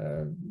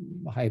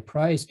high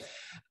priced,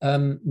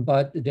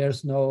 but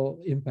there's no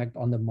impact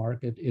on the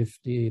market if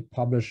the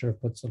publisher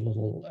puts a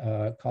little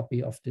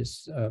copy of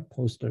this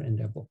poster in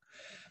their book.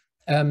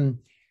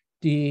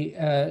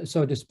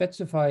 So the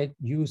specified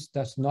use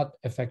does not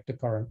affect the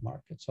current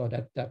market. So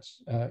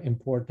that's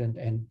important.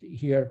 And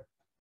here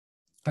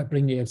I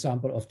bring the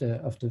example of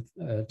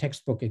the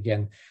textbook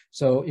again.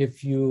 So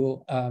if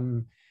you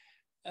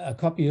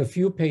copy a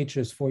few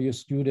pages for your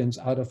students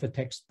out of a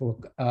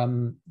textbook,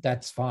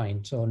 that's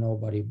fine. So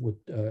nobody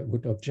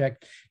would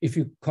object. If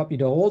you copy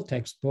the whole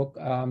textbook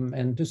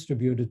and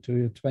distribute it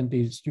to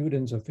 20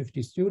 students or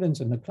 50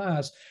 students in the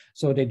class,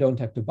 so they don't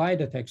have to buy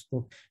the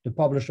textbook, the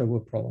publisher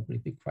would probably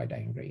be quite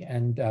angry,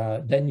 and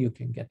then you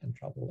can get in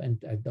trouble.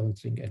 And I don't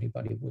think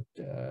anybody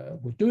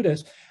would do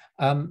this,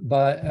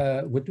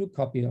 but would do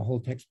copy the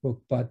whole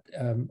textbook. But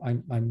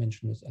I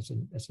mention this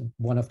as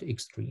one of the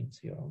extremes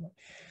here.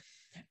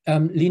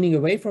 Leaning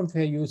away from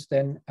fair use,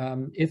 then,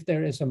 if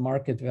there is a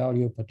market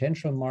value,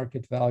 potential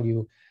market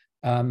value,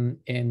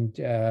 and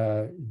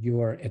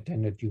your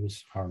intended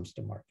use harms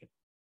the market.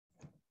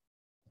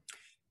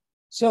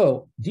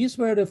 So these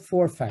were the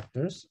four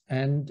factors,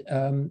 and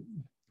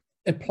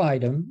apply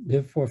them,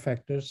 the four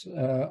factors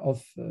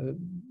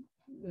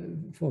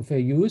for fair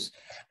use.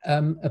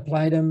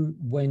 Apply them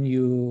when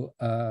you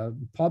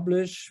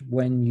publish,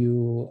 when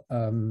you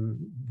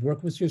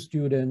work with your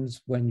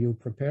students, when you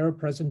prepare a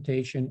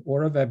presentation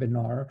or a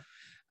webinar,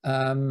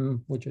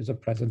 which is a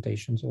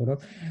presentation sort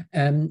of,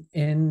 and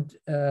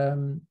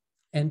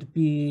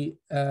be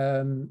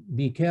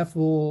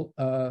careful,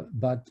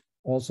 but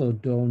also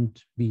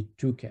don't be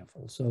too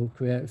careful. So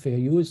fair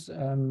use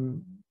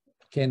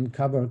can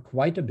cover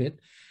quite a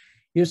bit.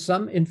 Here's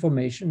some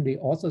information. The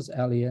Authors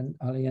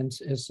Alliance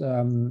is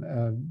a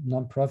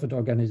nonprofit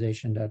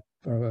organization that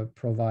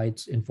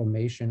provides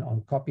information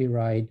on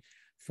copyright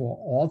for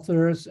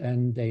authors,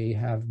 and they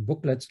have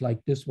booklets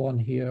like this one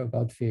here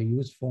about fair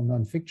use for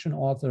nonfiction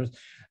authors,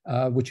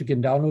 which you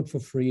can download for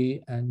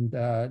free, and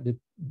it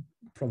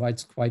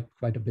provides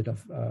quite a bit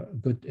of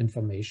good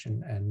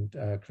information and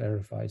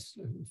clarifies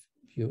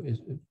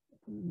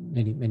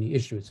many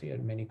issues here,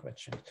 many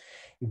questions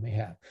you may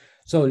have.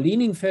 So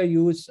leaning fair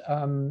use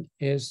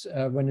is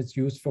when it's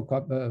used for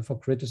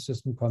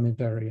criticism,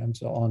 commentary, and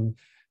so on,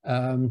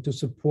 to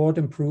support,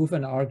 improve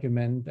an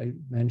argument, I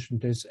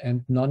mentioned this,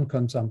 and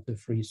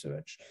non-consumptive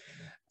research.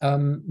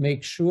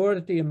 Make sure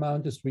that the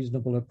amount is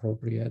reasonable,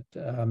 appropriate,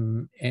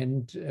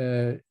 and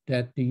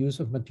that the use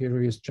of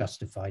material is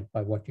justified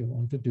by what you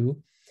want to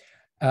do.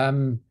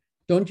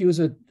 Don't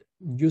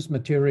use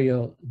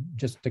material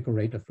just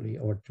decoratively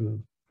or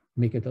to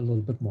make it a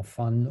little bit more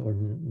fun or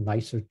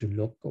nicer to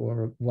look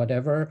or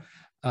whatever,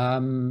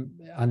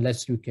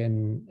 unless you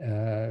can,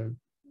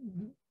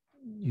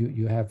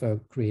 you have a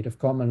Creative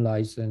Commons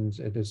license.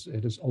 It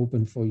is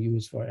open for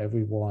use for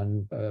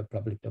everyone,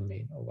 public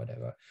domain or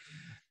whatever.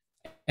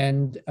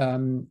 And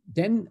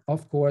then,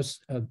 of course,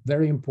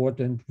 very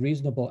important,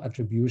 reasonable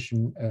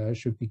attribution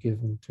should be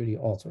given to the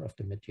author of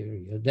the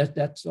material.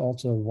 That's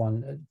also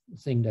one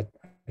thing that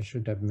I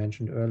should have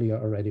mentioned earlier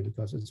already,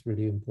 because it's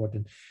really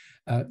important.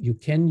 You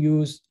can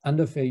use,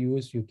 under fair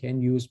use, you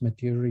can use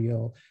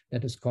material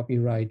that is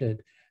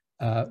copyrighted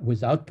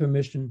without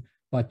permission,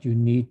 but you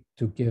need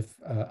to give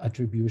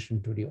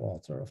attribution to the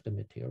author of the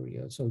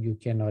material. So you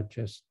cannot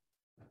just,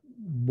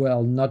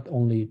 well, not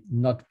only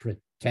not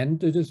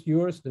pretend it is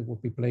yours, that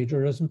would be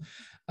plagiarism,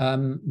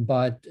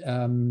 but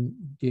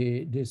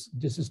this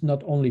is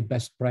not only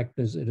best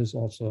practice, it is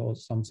also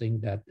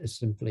something that is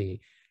simply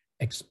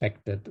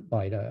expected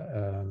by the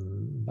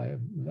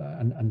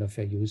under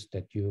fair use,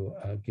 that you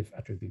give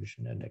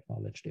attribution and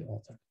acknowledge the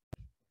author.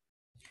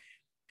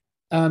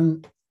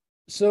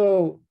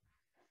 So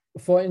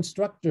for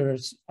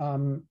instructors,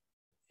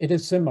 it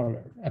is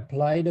similar.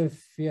 Apply the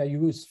fair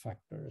use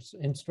factors.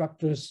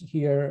 Instructors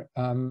here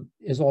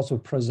is also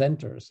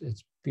presenters.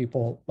 It's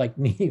people like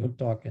me who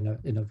talk in a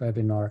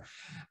webinar,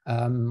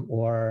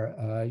 or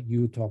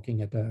you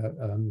talking at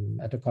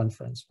a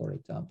conference, for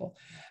example.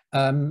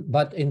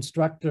 But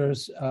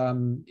instructors,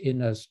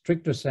 in a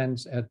stricter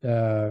sense, in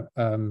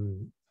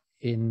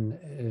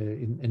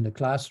the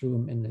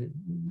classroom, in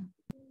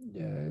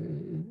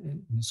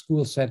the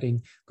school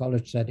setting,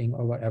 college setting,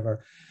 or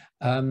whatever,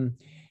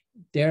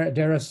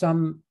 there are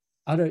some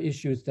other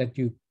issues that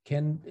you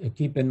can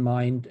keep in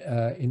mind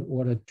in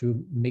order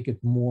to make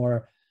it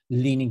more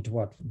leaning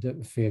toward the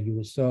fair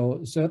use.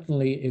 So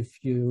certainly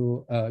if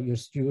you your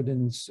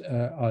students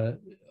are,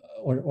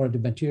 or the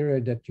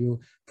material that you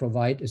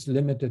provide is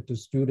limited to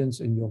students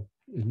in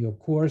your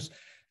course,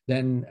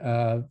 then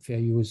fair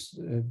use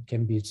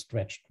can be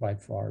stretched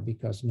quite far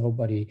because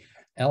nobody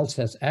else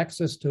has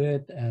access to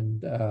it,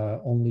 and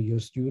only your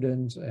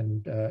students.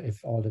 And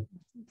if all the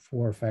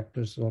 4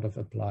 factors sort of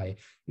apply,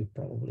 you're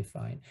probably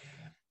fine.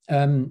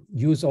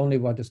 Use only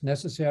what is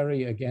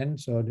necessary, again,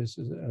 so this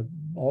is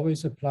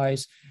always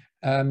applies.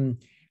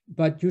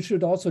 But you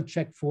should also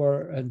check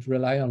for and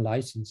rely on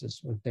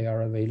licenses when they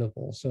are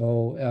available.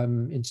 So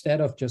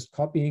instead of just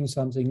copying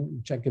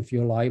something, check if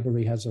your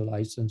library has a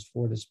license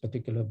for this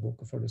particular book,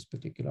 or for this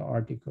particular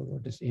article, or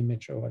this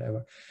image, or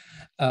whatever.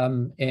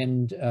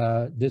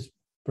 This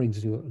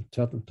brings you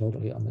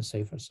totally on the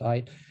safer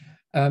side.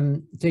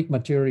 Take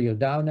material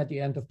down at the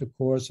end of the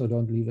course, so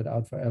don't leave it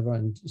out forever,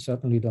 and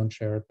certainly don't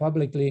share it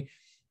publicly.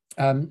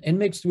 And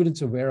make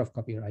students aware of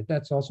copyright.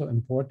 That's also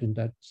important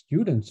that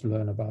students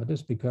learn about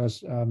this,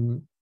 because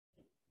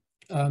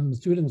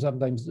students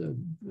sometimes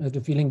have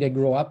the feeling they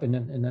grow up in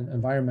an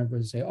environment where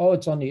they say, oh,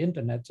 it's on the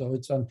internet, so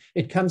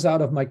it comes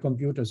out of my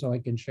computer, so I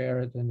can share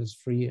it and it's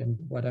free and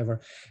whatever.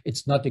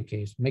 It's not the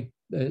case.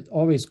 It's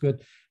always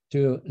good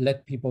to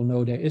let people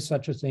know there is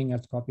such a thing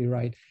as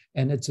copyright,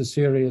 and it's a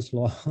serious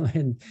law,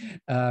 and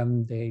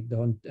they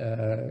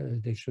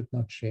should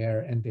not share,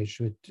 and they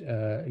should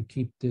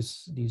keep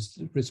these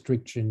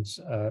restrictions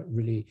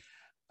really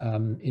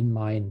in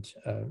mind.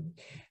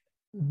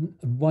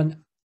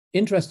 One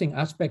interesting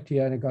aspect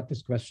here, and I got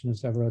this question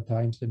several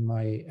times in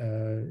my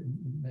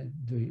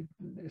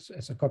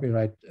as a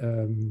copyright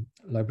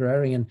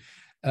librarian,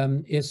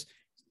 is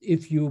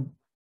if you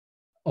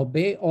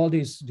obey all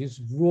these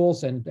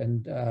rules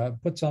and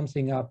put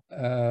something up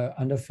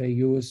under fair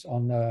use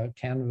on a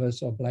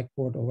canvas or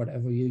blackboard or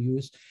whatever you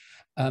use,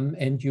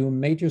 and you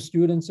made your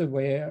students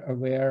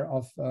aware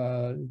of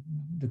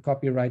the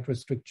copyright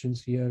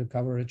restrictions here, the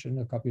coverage and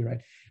the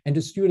copyright, and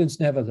the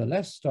students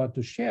nevertheless start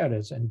to share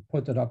this and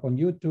put it up on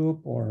YouTube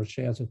or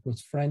shares it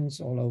with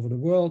friends all over the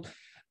world,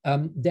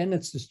 then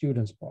it's the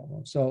student's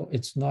problem. So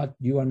it's not,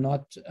 you're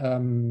not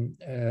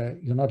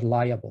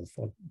liable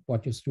for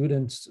what your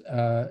students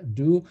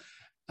do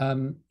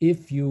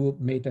if you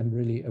made them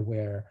really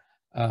aware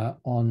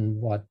on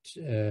what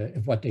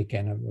they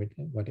can avoid,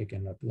 what they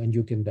cannot do, and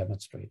you can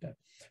demonstrate that.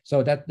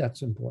 So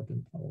that's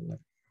important.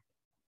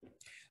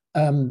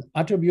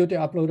 Attribute the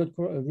uploaded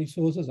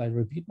resources. I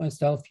repeat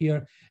myself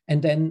here,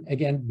 and then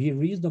again, be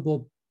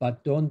reasonable,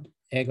 but don't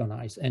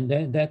agonize. And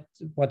then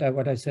that's what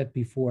I said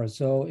before.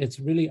 So it's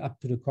really up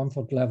to the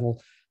comfort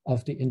level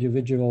of the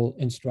individual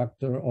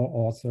instructor or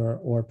author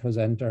or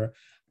presenter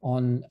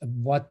on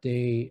what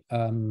they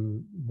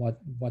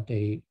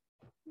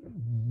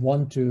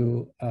want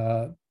to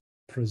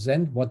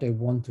present, what they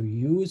want to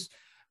use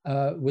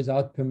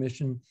without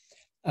permission.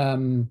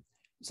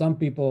 Some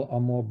people are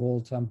more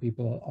bold, some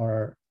people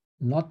are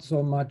not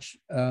so much.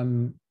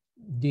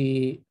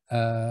 The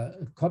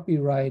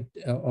copyright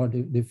or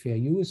the fair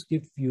use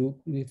gives you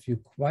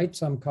quite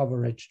some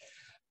coverage,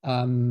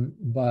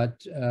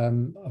 but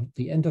at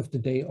the end of the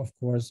day, of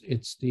course,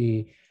 it's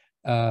the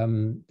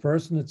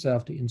person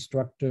itself, the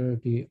instructor,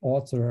 the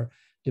author,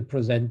 the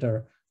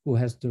presenter, who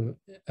has to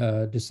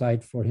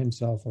decide for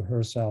himself or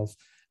herself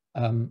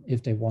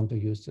if they want to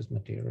use this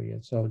material.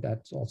 So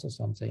that's also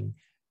something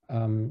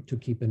to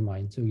keep in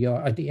mind. So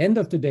yeah, at the end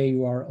of the day,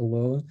 you are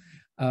alone.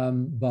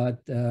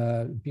 But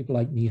people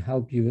like me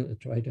help you,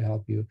 try to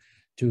help you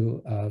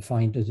to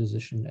find a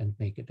decision and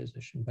make a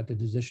decision. But the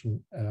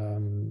decision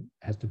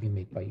has to be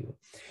made by you.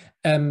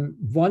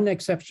 One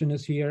exception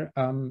is here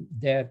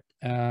that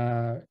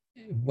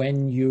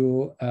when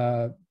you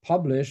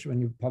publish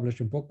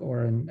a book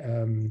or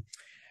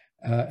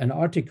an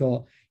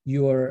article,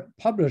 your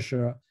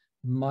publisher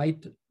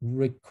might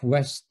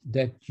request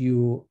that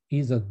you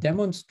either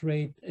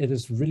demonstrate it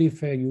is really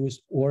fair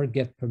use or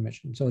get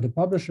permission. So the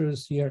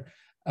publishers here,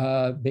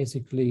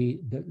 basically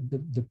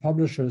the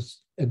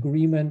publisher's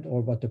agreement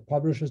or what the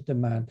publishers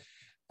demand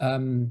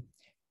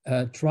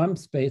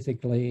trumps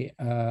basically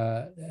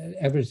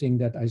everything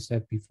that I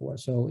said before.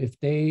 So if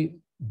they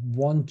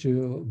want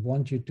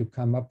you to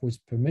come up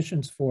with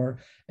permissions for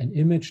an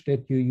image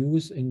that you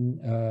use in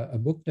a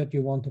book that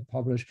you want to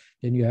publish,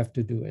 then you have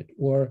to do it.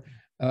 Or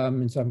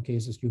in some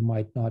cases, you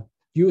might not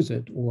use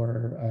it,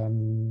 or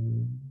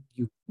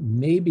you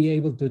may be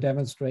able to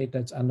demonstrate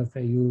that's under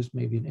fair use,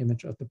 maybe an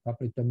image of the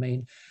public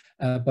domain.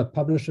 But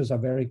publishers are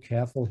very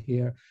careful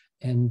here,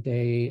 and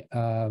they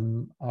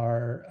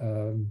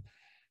are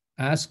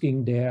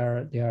asking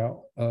their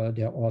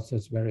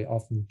authors very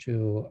often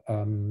to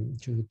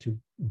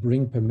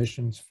bring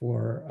permissions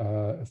for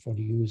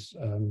the use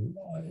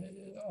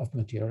of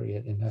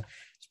material in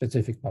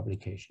specific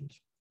publications.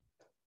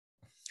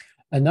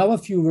 And now a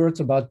few words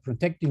about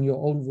protecting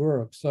your own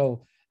work.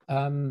 So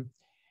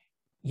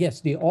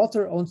Yes, the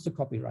author owns the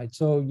copyright.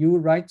 So you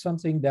write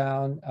something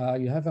down,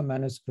 you have a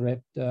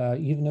manuscript,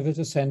 even if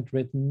it's a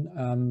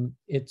handwritten,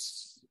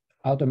 it's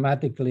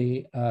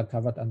automatically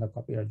covered under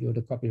copyright. You're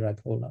the copyright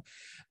holder,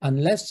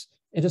 unless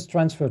it is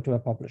transferred to a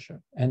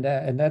publisher. And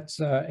that's,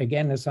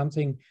 again, is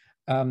something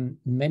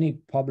many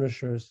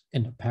publishers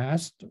in the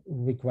past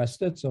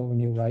requested. So when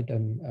you write a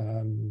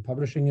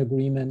publishing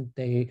agreement,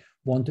 they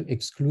want to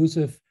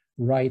exclusive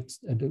rights,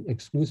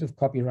 exclusive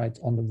copyrights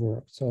on the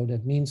work. So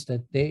that means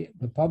that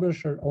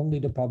only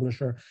the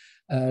publisher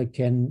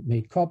can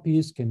make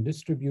copies, can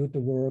distribute the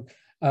work.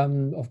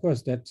 Of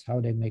course, that's how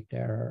they make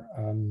their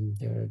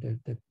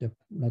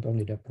not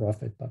only their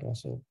profit, but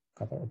also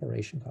cover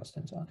operation costs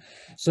and so on.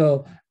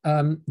 So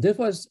this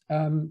was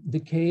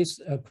the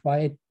case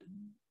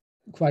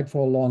quite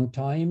for a long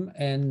time,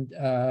 and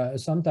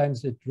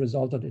sometimes it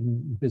resulted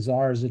in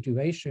bizarre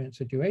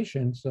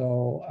situations.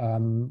 So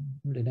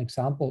an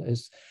example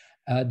is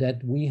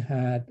that we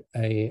had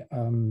a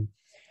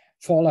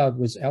fallout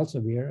with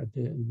Elsevier at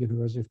the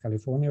University of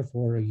California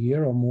for a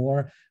year or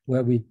more,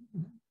 where we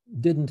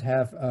didn't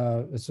have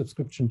a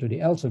subscription to the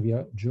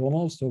Elsevier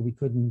journal, so we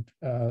couldn't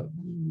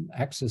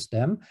access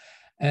them.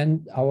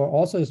 And our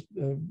authors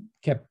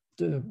kept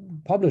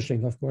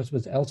publishing, of course,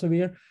 with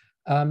Elsevier.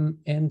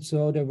 And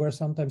so there were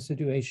sometimes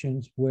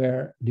situations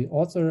where the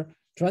author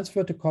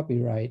transferred the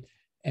copyright,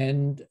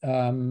 and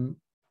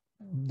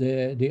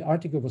the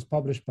article was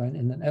published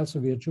in an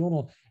Elsevier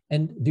journal,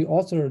 and the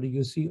author, the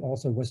UC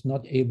author, was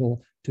not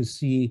able to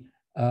see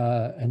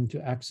and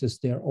to access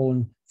their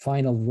own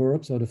final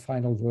works or the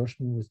final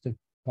version with the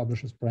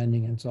publisher's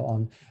branding and so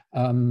on,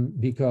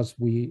 because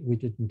we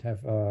didn't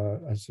have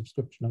a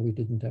subscription, or we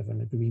didn't have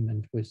an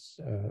agreement with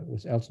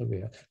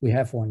Elsevier. We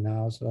have one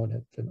now, so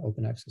that's an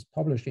open access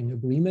publishing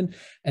agreement.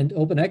 And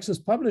open access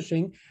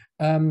publishing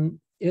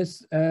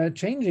is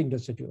changing the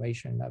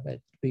situation a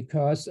bit,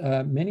 because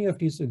many of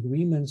these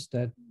agreements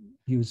that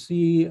you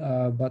see,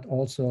 but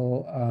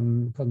also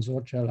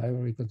consortia,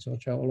 library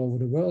consortia all over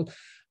the world,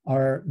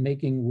 are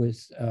making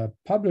with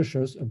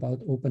publishers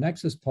about open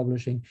access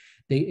publishing.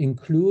 They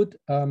include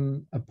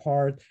a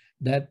part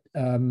that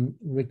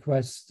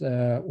requests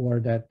or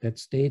that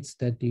states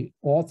that the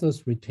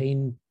authors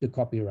retain the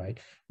copyright,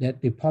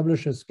 that the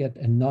publishers get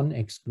a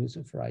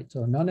non-exclusive right.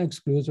 So a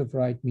non-exclusive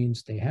right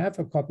means they have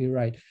a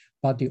copyright,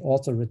 but the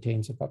author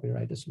retains a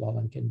copyright as well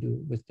and can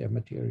do with their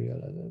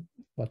material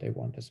what they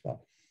want as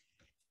well.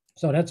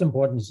 So that's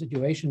important. The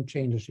situation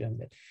changes here a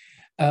bit.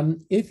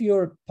 If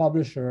your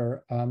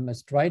publisher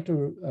has tried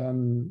to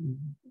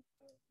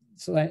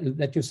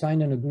let you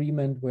sign an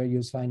agreement where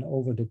you sign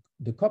over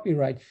the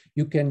copyright,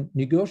 you can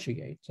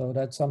negotiate. So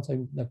that's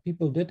something that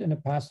people did in the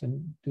past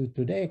and do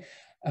today.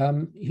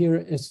 Here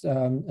is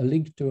a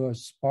link to a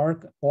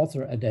SPARC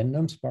author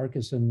addendum. SPARC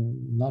is a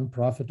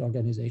nonprofit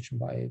organization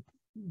by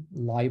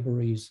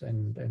libraries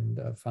and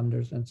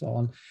funders and so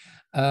on.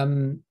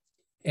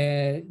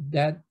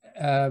 That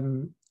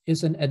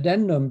is an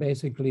addendum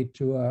basically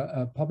to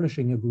a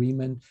publishing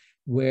agreement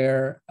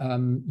where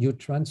you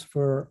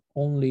transfer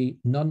only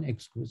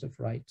non-exclusive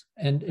rights,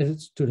 and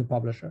it's to the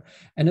publisher.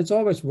 And it's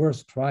always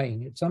worth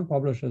trying it. Some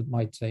publishers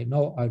might say,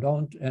 no, I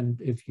don't, and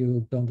if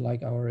you don't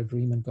like our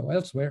agreement, go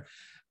elsewhere.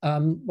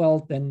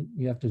 Well, then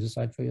you have to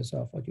decide for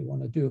yourself what you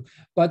want to do.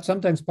 But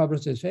sometimes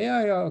publishers say,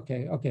 yeah,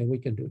 okay, we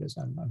can do this,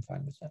 I'm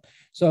fine with that.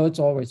 So it's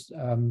always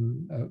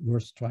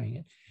worth trying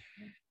it.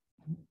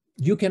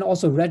 You can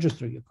also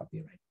register your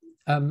copyright.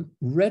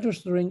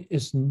 Registering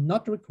is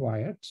not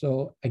required.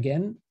 So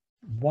again,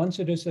 once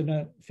it is in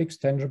a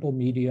fixed tangible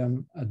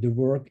medium, the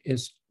work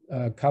is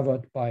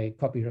covered by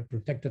copyright,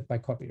 protected by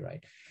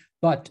copyright.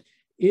 But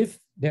if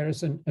there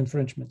is an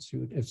infringement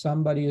suit, if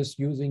somebody is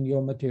using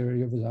your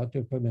material without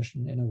your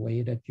permission in a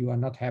way that you are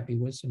not happy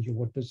with and you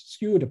want to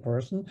sue the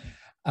person,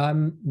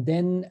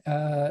 then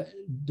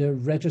the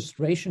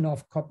registration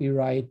of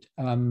copyright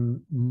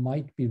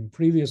might be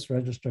previous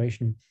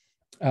registration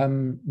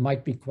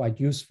might be quite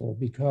useful,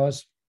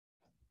 because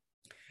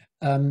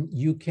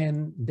you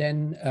can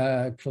then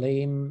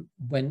claim,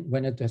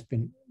 when it has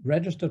been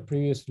registered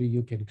previously,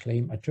 you can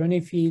claim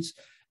attorney fees,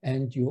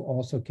 and you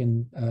also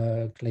can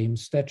claim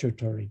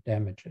statutory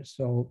damages.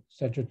 So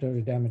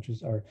statutory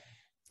damages are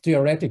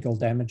theoretical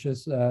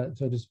damages, so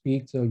to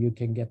speak, so you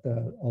can get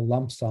a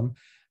lump sum,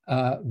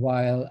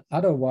 while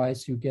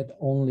otherwise you get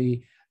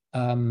only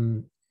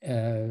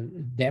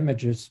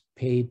damages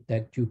paid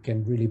that you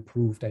can really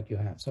prove that you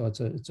have. So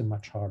it's a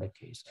much harder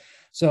case.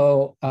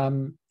 So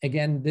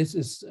again, this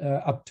is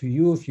up to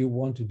you if you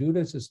want to do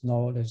this. There's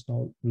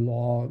no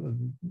law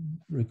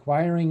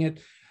requiring it.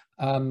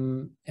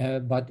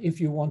 But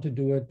if you want to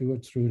do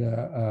it through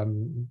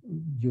the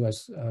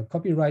US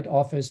Copyright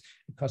Office.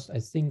 It costs, I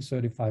think,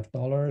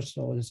 $35,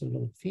 so it's a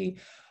little fee.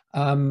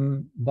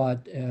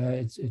 But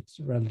it's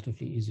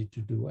relatively easy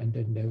to do, and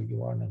then there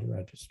you are in the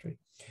registry.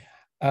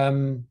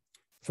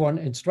 For an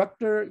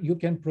instructor, you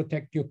can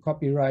protect your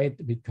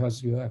copyright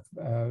because you have,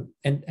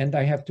 and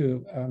I have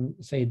to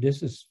say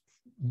this is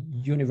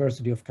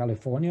University of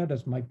California.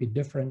 This might be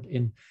different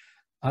in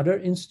other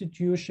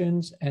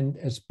institutions, and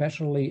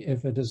especially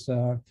if it is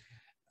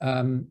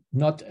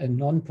not a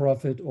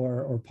non-profit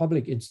or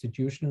public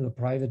institution. A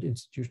private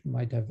institution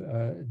might have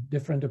a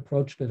different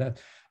approach to that.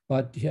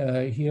 But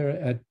here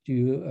at the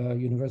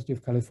University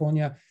of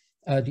California,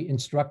 the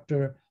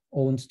instructor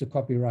owns the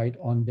copyright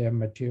on their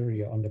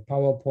material, on the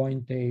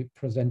PowerPoint they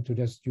present to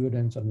their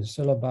students, on the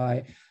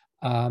syllabi,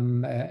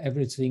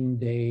 everything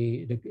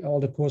all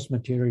the course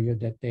material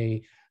that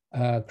they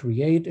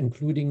create,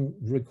 including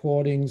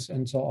recordings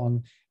and so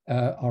on,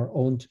 are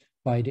owned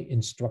by the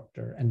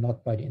instructor and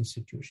not by the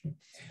institution.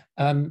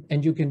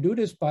 And you can do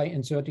this by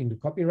inserting the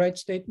copyright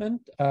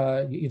statement.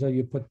 Either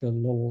you put the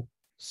little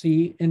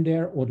C in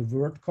there or the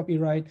word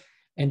copyright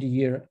and the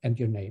year and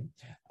your name.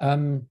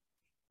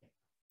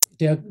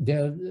 There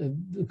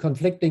are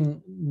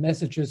conflicting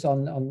messages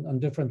on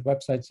different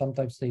websites.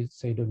 Sometimes they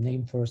say the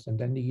name first and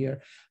then the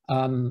year,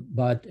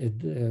 but it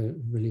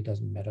really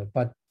doesn't matter.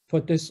 But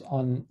put this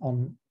on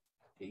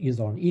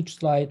either on each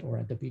slide or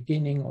at the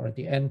beginning or at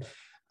the end,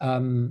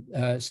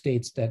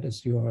 states that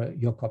is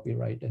your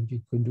copyright, and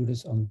you can do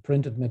this on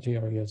printed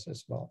materials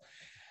as well.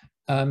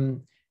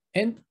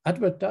 And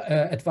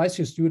advise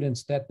your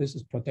students that this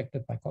is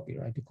protected by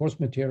copyright. The course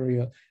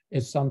material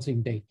is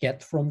something they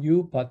get from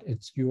you, but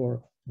it's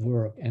your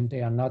work, and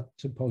they are not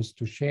supposed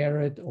to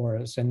share it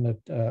or send it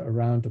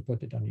around to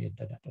put it on the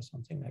internet or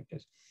something like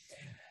this.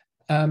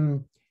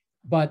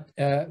 But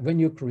when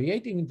you're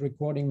creating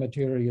recording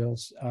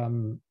materials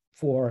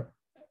for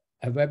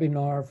a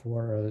webinar,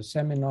 for a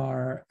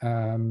seminar,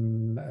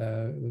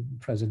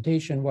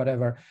 presentation,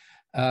 whatever,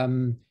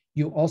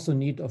 you also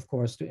need, of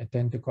course, to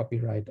attend the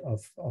copyright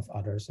of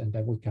others, and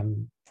then we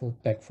come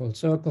back full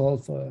circle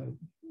for,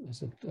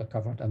 is it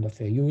covered under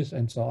fair use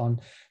and so on.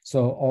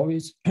 So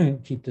always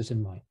keep this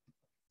in mind.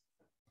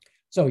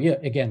 So yeah,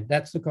 again,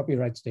 that's the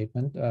copyright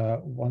statement.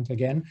 Once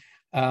again,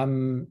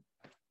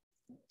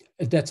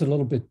 that's a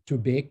little bit too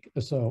big,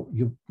 so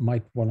you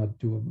might want to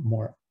do a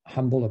more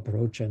humble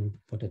approach and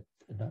put it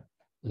in the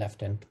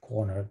left-hand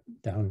corner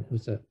down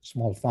with a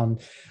small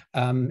font.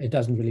 It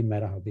doesn't really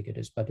matter how big it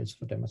is, but it's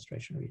for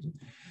demonstration reason.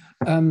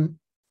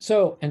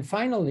 So, and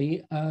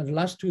finally, the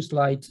last two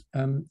slides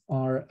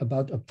are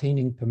about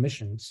obtaining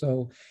permission.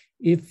 So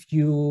if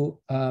you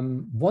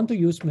want to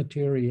use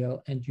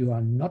material and you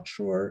are not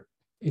sure,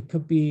 it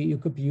could be, you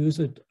could use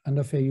it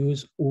under fair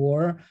use,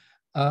 or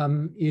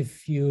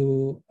if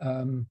you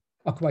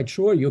are quite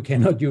sure you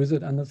cannot use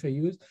it under fair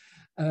use,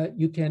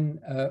 you can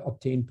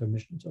obtain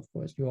permissions, of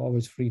course. You're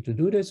always free to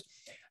do this.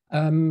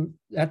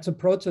 That's a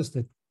process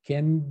that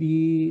can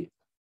be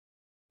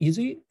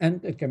easy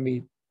and it can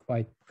be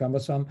quite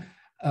cumbersome.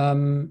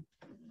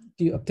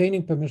 For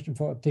obtaining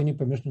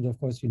permission, of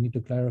course, you need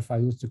to clarify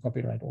who's the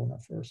copyright owner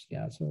first.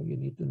 Yeah, so you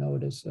need to know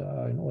this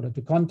in order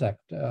to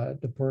contact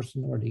the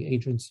person or the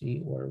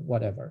agency or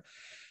whatever.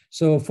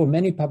 So for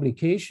many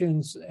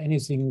publications,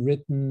 anything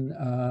written,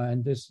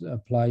 and this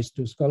applies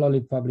to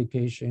scholarly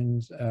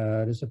publications,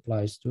 this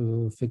applies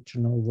to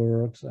fictional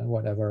works and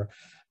whatever,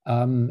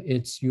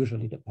 it's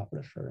usually the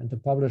publisher. And the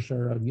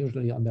publisher,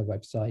 usually on their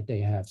website, they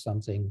have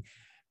something,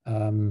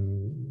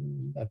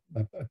 a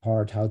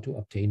part how to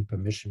obtain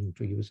permission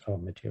to use our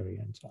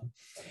material and so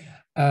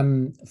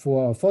on.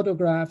 For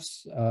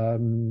photographs,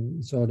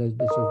 so there's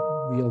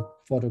real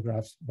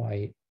photographs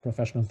by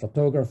professional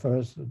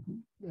photographers,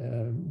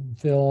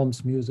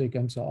 films, music,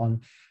 and so on.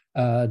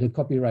 The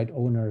copyright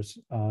owners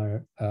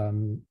are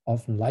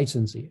often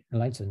licensing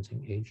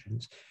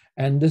agents.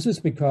 And this is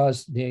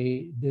because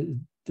the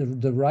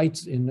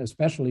rights in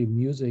especially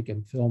music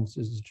and films,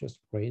 this is just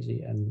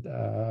crazy, and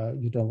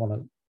you don't want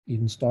to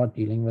even start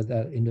dealing with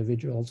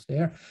individuals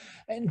there.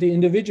 And the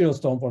individuals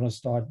don't want to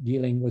start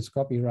dealing with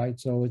copyright,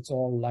 so it's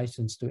all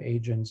licensed to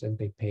agents, and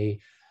they pay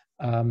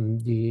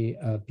the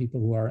people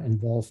who are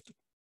involved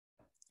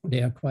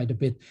there quite a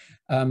bit.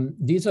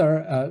 These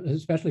are,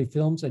 especially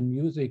films and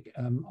music,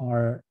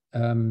 are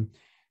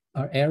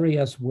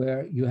areas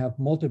where you have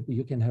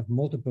you can have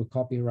multiple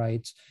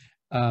copyrights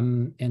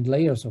and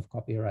layers of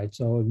copyright.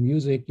 So in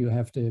music, you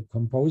have the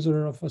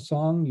composer of a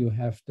song, you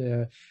have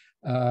the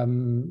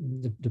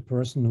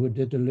person who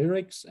did the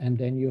lyrics, and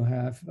then you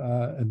have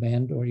a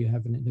band or you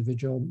have an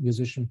individual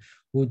musician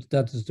who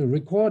does the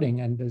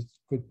recording, and this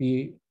could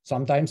be,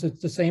 sometimes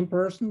it's the same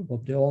person.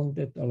 Bob Dylan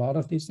did a lot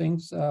of these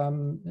things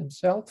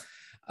himself,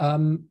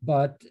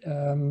 but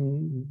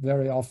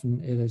very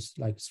often it is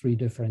like 3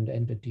 different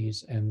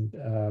entities, and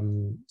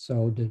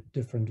so the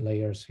different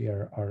layers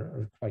here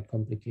are quite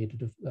complicated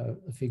to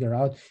figure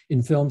out.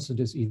 In films, it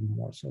is even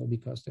more so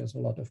because there's a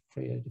lot of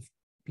creative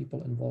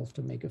people involved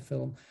to make a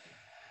film.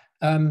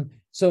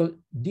 So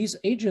these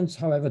agents,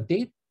 however,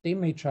 they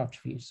may charge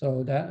fees,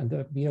 so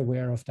that be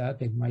aware of that.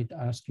 They might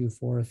ask you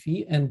for a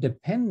fee, and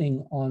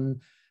depending on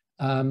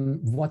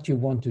what you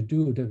want to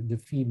do, the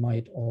fee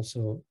might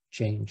also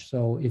change.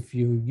 So if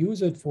you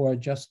use it for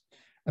just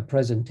a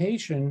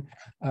presentation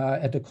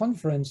at a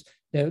conference,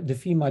 the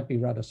fee might be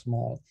rather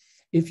small.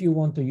 If you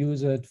want to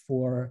use it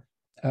for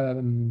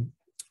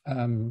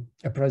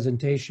a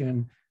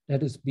presentation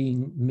that is being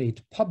made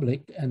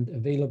public and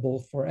available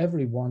for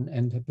everyone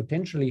and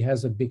potentially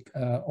has a big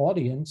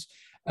audience,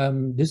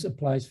 this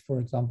applies, for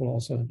example,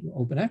 also to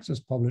open access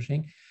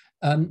publishing,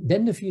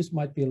 then the fees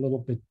might be a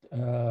little bit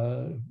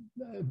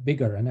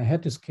bigger. And I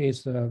had this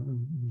case a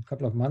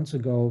couple of months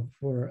ago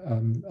for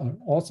an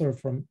author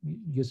from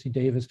UC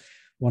Davis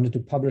wanted to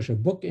publish a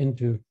book in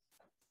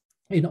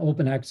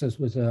open access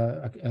with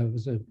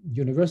a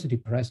university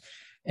press,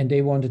 and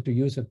they wanted to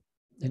use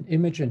an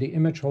image, and the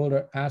image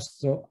holder asked,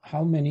 so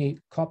how many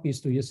copies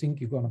do you think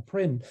you're going to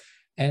print?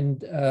 And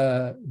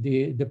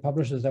the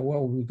publisher said,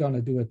 well, we're going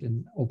to do it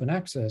in open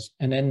access.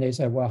 And then they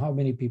said, well, how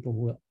many people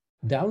will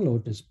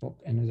download this book?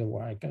 And they said,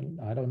 well, I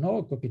don't know,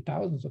 it could be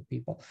thousands of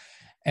people.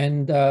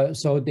 And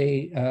so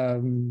they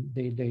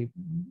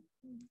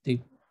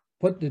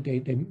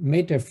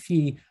made their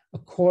fee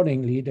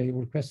accordingly. They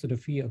requested a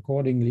fee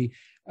accordingly.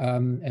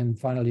 And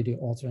finally, the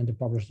author and the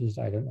publisher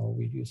decided, oh,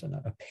 we'd use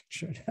another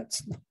picture.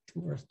 That's not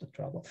worth the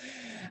trouble.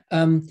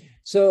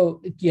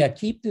 So yeah,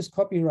 keep these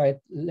copyright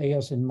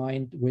layers in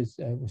mind with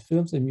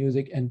films and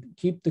music, and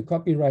keep the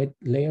copyright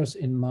layers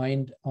in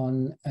mind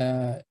on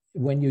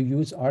when you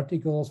use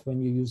articles,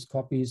 when you use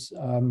copies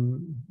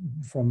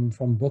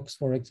from books,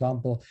 for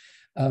example,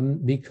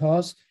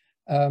 because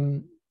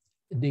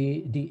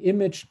the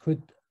image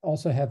could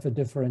also have a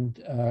different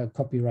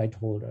copyright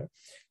holder.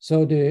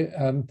 So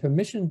the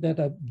permissions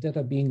that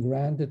are being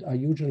granted are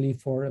usually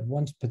for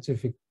one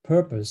specific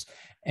purpose,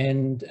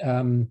 and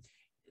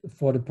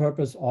for the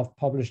purpose of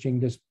publishing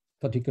this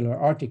particular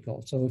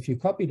article. So if you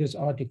copy this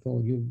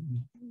article, you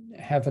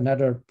have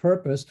another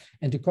purpose,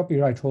 and the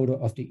copyright holder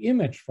of the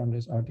image from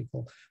this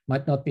article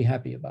might not be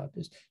happy about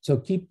this. So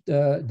keep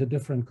the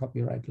different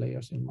copyright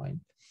layers in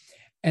mind.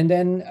 And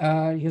then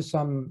here's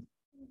some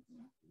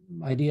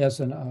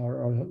ideas and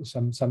or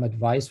some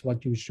advice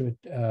what you should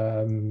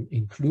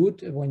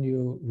include when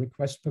you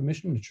request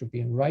permission. It should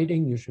be in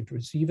writing. You should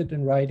receive it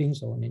in writing,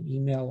 so in an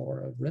email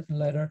or a written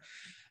letter.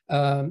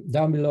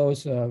 Down below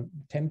is a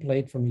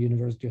template from the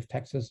University of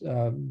Texas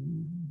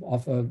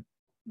of a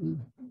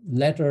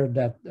letter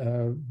that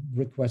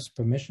requests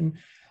permission,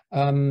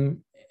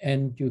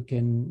 and you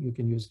can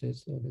use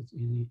this, so that's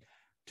easy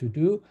to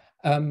do.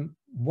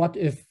 What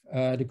if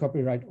the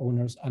copyright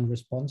owner is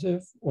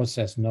unresponsive or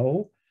says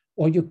no,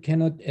 or you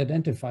cannot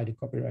identify the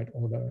copyright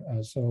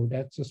owner? So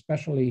that's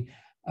especially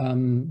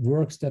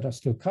works that are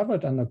still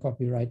covered under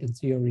copyright in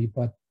theory,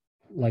 but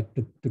like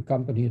the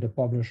company, the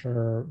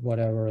publisher,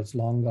 whatever, is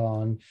long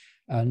gone.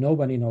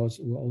 Nobody knows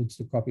who owns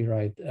the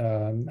copyright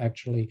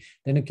actually,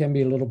 then it can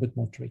be a little bit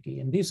more tricky.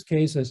 In these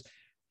cases,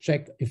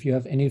 check if you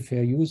have any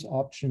fair use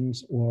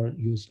options or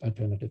use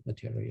alternative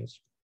materials.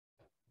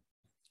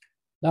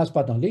 Last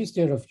but not least,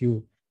 there are a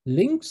few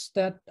links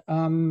that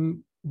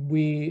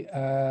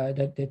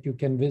that you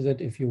can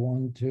visit if you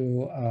want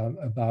to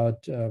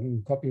about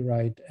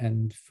copyright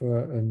and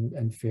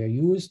fair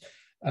use.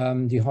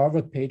 The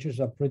Harvard pages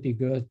are pretty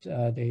good.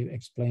 They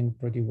explain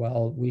pretty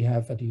well. We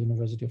have at the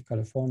University of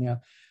California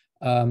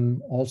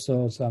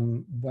also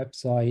some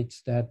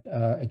websites that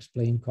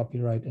explain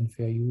copyright and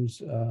fair use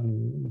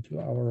to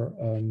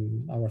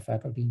our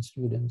faculty and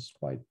students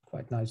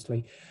quite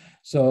nicely.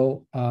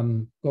 So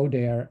go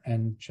there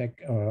and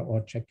check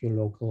or check your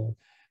local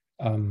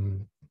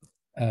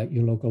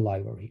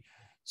library.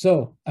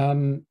 So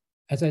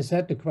as I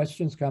said, the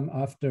questions come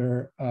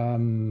after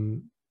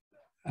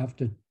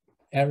after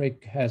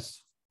Eric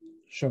has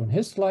shown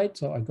his slide.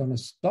 So I'm going to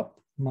stop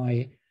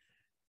my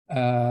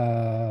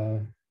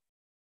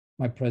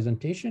my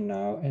presentation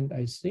now, and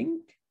I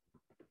think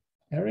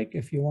Eric,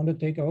 if you want to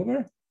take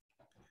over.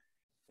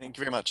 Thank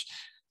you very much.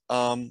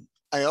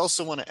 I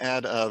also want to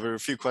add there are a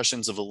few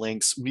questions of the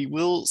links. We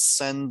will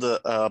send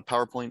the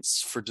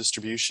PowerPoints for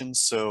distribution,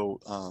 so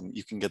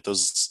you can get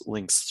those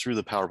links through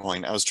the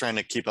PowerPoint. I was trying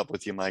to keep up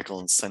with you, Michael,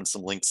 and send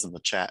some links in the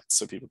chat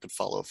so people could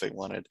follow if they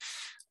wanted.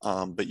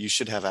 But you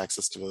should have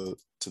access to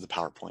the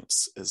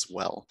PowerPoints as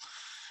well.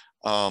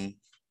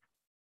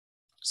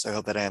 So I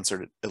hope that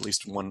answered at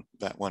least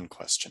that one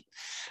question.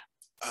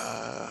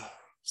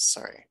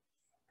 Sorry,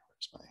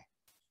 where's my?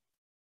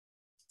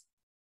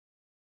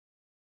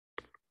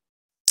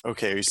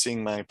 Okay, are you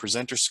seeing my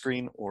presenter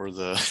screen or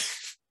the?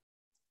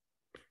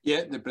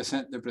 Yeah,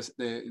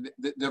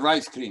 the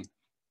right screen.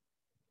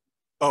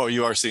 Oh,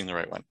 you are seeing the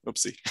right one.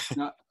 Oopsie.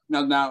 No,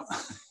 not now.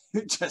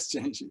 Just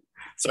change it.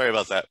 Sorry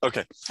about that.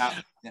 Okay.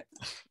 Yeah.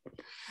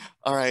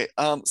 All right.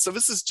 So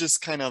this is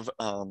just kind of,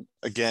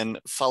 again,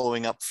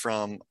 following up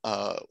from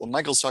what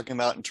Michael's talking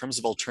about in terms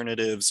of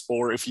alternatives,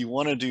 or if you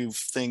want to do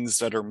things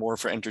that are more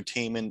for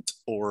entertainment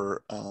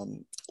or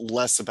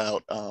less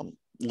about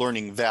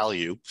learning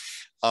value.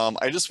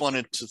 I just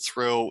wanted to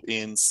throw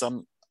in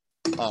some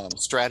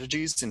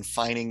strategies in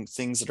finding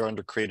things that are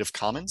under Creative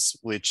Commons,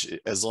 which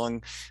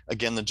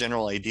again, the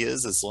general idea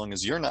is as long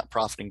as you're not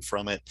profiting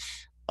from it,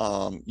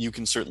 you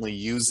can certainly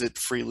use it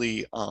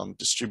freely,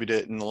 distribute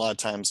it, and a lot of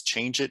times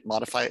change it,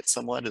 modify it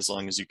somewhat, as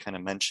long as you kind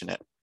of mention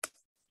it.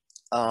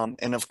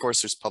 And of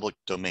course, there's public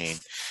domain.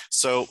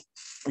 So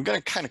I'm going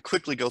to kind of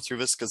quickly go through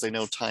this because I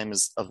know time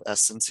is of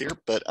essence here,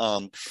 but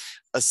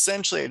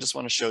essentially I just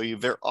want to show you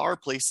there are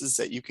places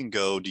that you can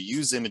go to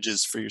use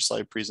images for your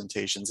slide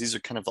presentations. These are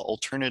kind of the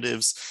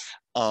alternatives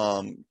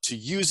to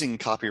using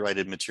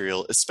copyrighted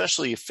material,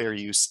 especially if fair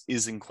use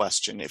is in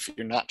question, if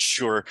you're not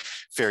sure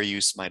fair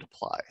use might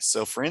apply.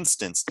 So for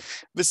instance,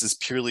 this is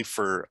purely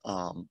for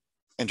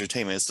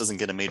entertainment. This doesn't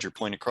get a major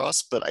point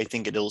across, but I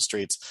think it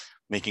illustrates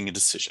making a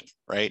decision,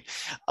 right?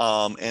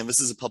 And this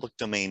is a public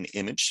domain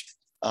image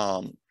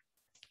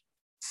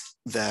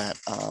that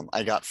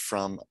I got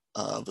from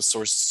the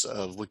source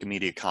of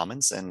Wikimedia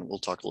Commons, and we'll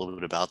talk a little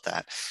bit about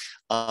that.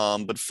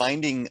 But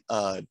finding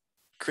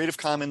Creative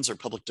Commons or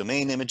public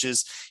domain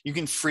images, you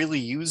can freely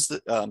use,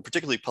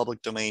 particularly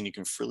public domain, you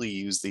can freely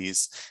use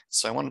these.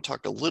 So I want to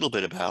talk a little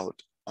bit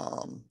about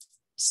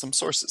some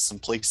sources, some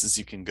places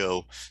you can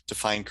go to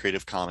find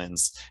Creative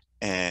Commons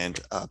and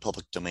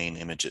public domain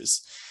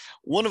images.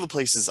 One of the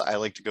places I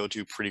like to go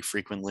to pretty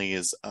frequently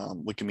is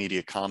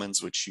Wikimedia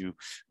Commons, which you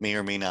may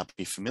or may not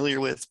be familiar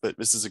with, but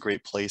this is a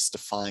great place to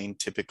find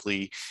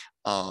typically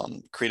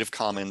Creative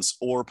Commons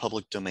or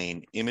public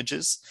domain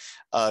images.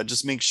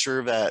 Just make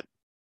sure that,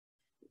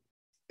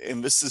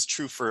 and this is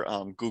true for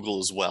Google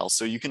as well.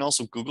 So you can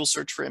also Google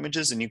search for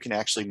images, and you can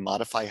actually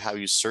modify how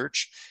you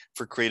search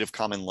for Creative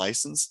Commons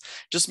license.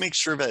 Just make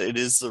sure that it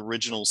is the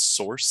original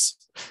source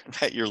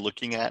that you're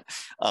looking at,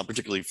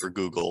 particularly for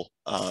Google,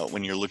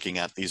 when you're looking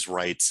at these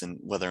rights and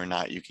whether or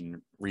not you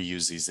can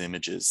reuse these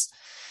images.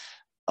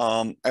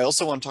 I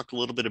also want to talk a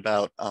little bit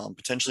about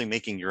potentially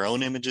making your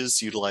own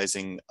images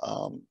utilizing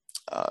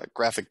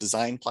graphic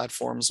design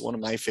platforms. One of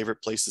my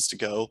favorite places to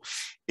go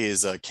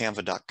is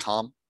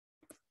canva.com.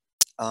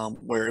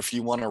 Where if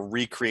you want to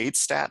recreate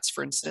stats,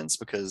 for instance,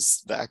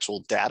 because the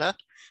actual data,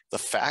 the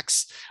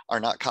facts are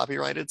not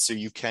copyrighted, so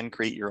you can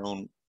create your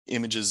own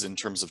images in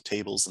terms of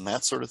tables and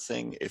that sort of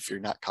thing if you're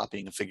not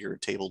copying a figure or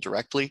table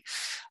directly.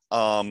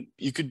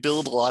 You could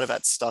build a lot of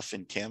that stuff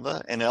in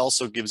Canva, and it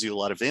also gives you a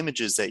lot of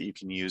images that you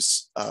can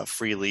use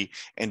freely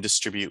and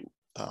distribute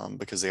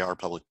because they are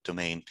public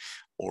domain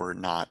or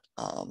not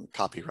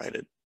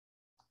copyrighted.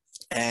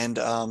 And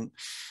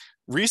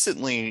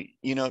recently,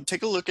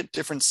 take a look at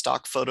different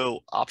stock photo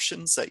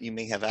options that you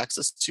may have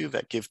access to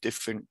that give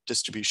different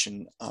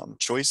distribution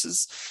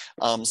choices.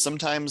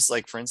 Sometimes,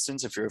 like for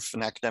instance, if you're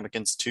an academic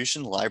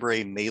institution, the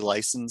library may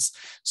license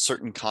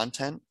certain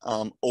content.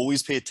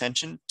 Always pay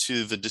attention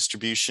to the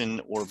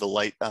distribution or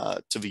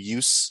to the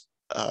use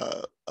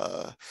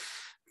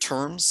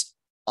terms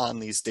on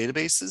these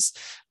databases.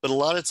 But a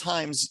lot of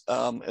times,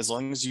 as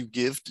long as you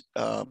give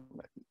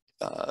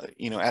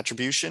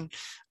attribution,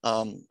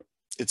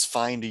 it's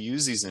fine to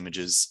use these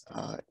images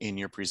in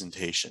your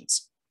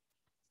presentations.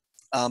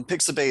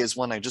 Pixabay is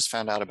one I just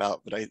found out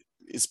about, but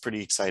is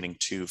pretty exciting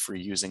too for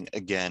using,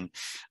 again,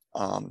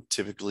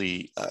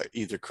 typically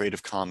either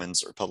Creative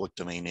Commons or public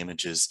domain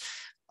images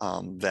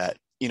that,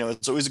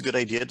 it's always a good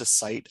idea to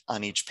cite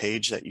on each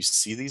page that you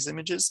see these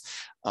images,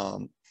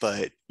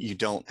 but you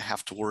don't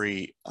have to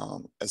worry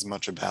as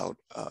much about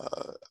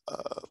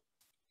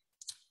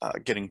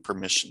getting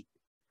permission.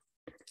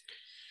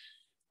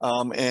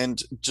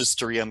 And just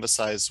to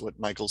reemphasize what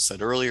Michael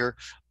said earlier,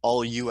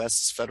 all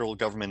US federal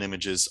government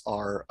images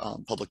are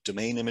public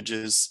domain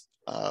images,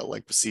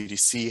 like the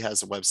CDC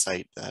has a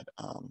website that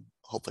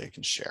hopefully I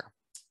can share.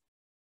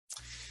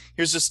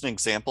 Here's just an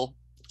example,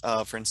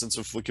 for instance,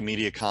 with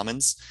Wikimedia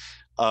Commons.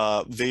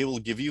 They will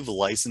give you the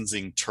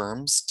licensing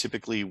terms,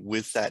 typically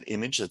with that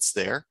image that's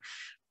there,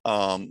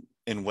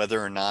 and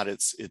whether or not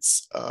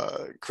it's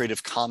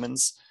Creative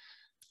Commons,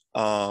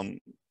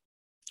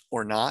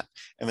 or not.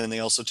 And then they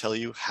also tell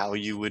you how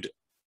you would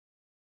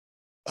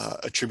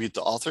attribute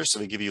the author. So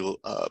they give you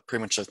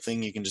pretty much a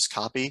thing you can just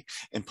copy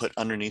and put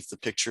underneath the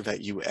picture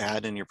that you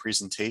add in your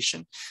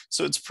presentation.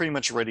 So it's pretty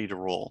much ready to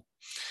roll.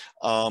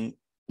 The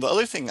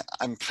other thing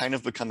I'm kind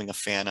of becoming a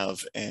fan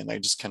of, and I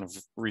just kind of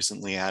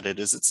recently added,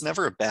 is it's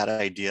never a bad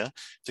idea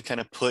to kind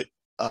of put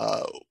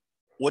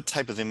what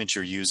type of image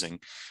you're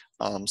using.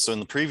 So in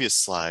the previous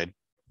slide,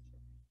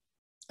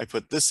 I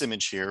put this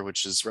image here,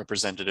 which is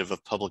representative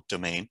of public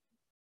domain.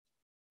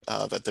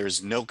 That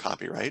there's no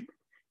copyright.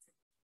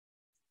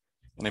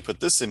 And I put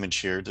this image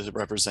here to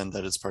represent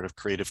that it's part of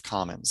Creative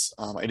Commons.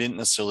 I didn't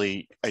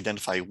necessarily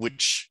identify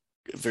which,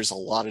 there's a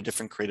lot of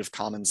different Creative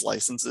Commons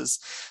licenses.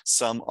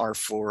 Some are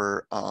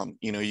for,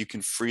 you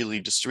can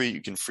freely distribute,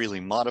 you can freely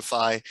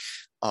modify.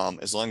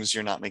 As long as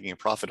you're not making a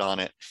profit on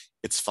it,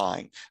 it's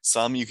fine.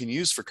 Some you can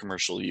use for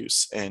commercial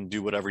use and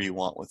do whatever you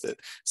want with it.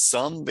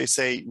 Some, they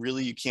say,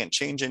 really, you can't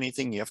change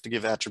anything. You have to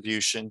give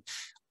attribution.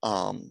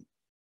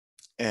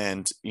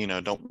 And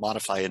don't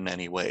modify it in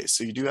any way.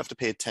 So you do have to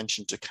pay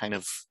attention to kind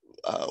of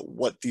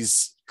what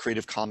these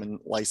Creative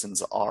Commons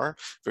licenses are.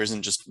 There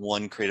isn't just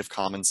one Creative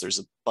Commons. There's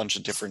a bunch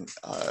of different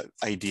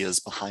ideas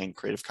behind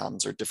Creative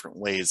Commons, or different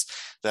ways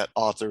that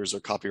authors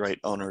or copyright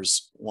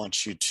owners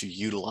want you to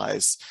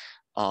utilize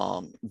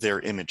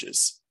their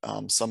images.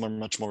 Some are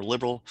much more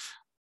liberal.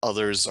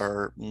 Others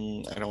are,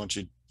 I don't want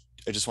you,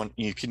 I just want,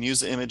 you can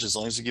use the image as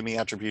long as you give me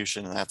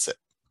attribution, and that's it.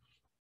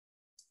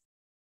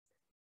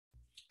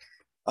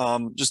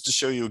 Just to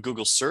show you a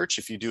Google search,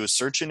 if you do a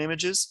search in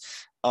images,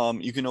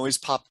 you can always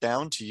pop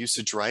down to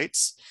usage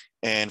rights.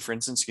 And for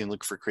instance, you can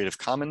look for Creative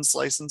Commons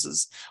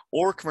licenses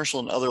or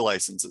commercial and other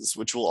licenses,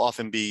 which will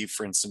often be,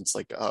 for instance,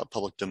 like a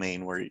public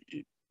domain where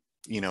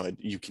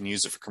you can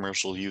use it for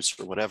commercial use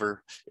or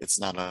whatever. It's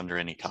not under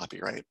any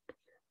copyright.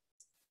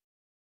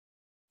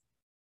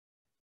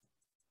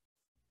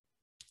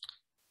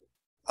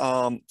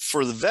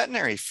 For the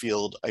veterinary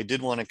field, I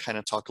did want to kind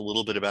of talk a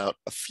little bit about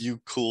a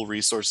few cool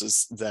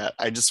resources that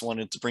I just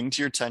wanted to bring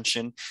to your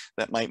attention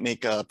that might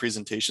make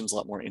presentations a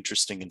lot more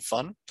interesting and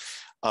fun.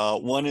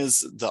 One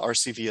is the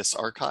RCVS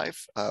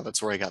archive.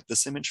 That's where I got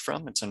this image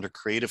from. It's under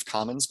Creative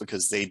Commons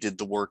because they did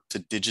the work to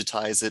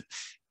digitize it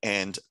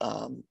and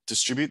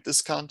distribute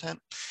this content.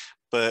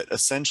 But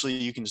essentially,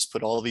 you can just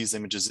put all these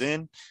images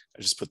in.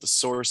 I just put the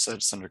source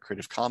that's under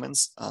Creative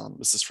Commons.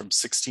 This is from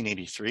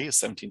 1683, a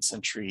 17th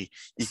century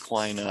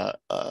equine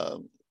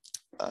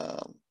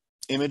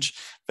image.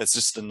 That's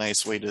just a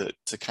nice way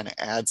to kind of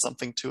add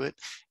something to it.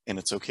 And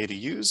it's okay to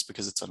use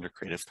because it's under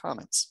Creative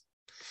Commons.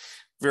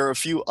 There are a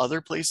few other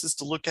places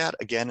to look at,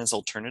 again, as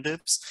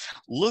alternatives.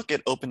 Look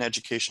at open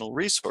educational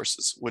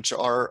resources, which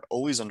are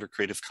always under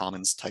Creative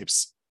Commons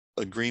types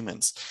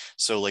agreements.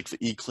 So like the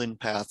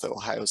eClinPath, the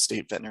Ohio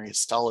State Veterinary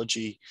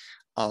Histology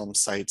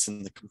sites,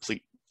 and the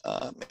complete,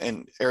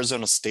 and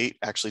Arizona State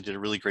actually did a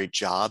really great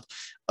job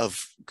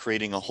of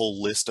creating a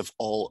whole list of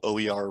all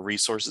OER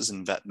resources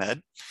in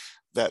VetMed.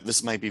 That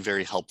this might be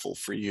very helpful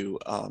for you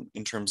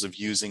in terms of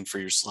using for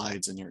your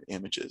slides and your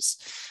images.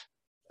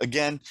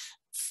 Again,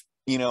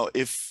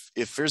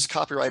 if there's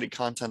copyrighted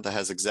content that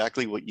has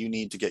exactly what you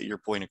need to get your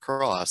point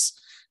across,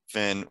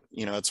 then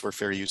it's where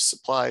fair use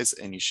applies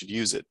and you should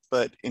use it.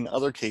 But in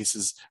other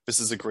cases, this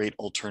is a great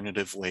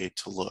alternative way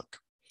to look.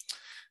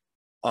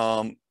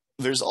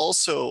 There's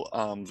also,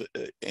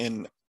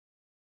 and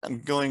I'm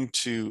going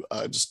to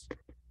just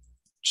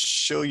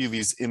show you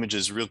these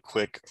images real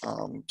quick,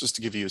 just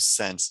to give you a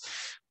sense.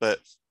 But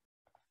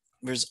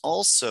there's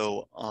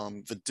also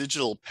the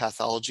Digital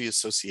Pathology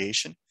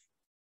Association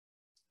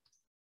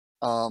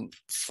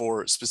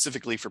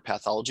specifically for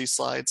pathology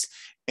slides.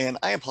 And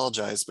I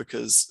apologize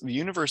because the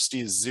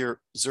University of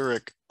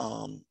Zurich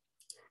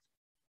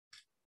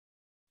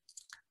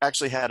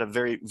actually had a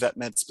very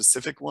VetMed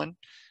specific one.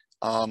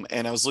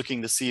 And I was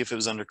looking to see if it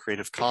was under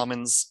Creative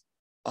Commons,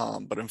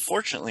 but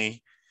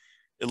unfortunately,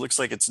 it looks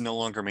like it's no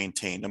longer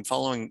maintained. I'm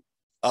following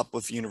up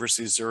with the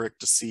University of Zurich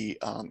to see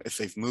if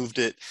they've moved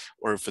it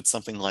or if it's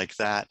something like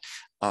that.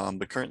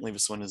 But currently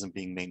this one isn't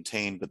being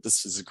maintained, but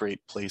this is a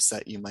great place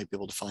that you might be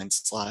able to find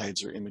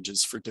slides or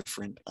images for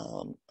different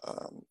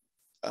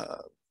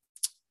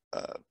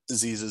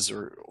diseases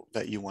or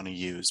that you want to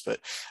use. But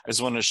I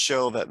just want to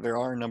show that there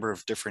are a number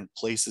of different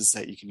places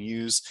that you can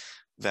use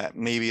that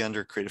may be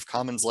under Creative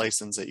Commons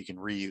license that you can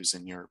reuse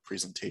in your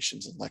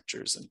presentations and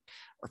lectures and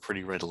are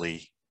pretty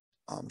readily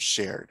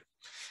shared.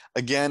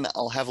 Again,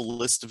 I'll have a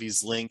list of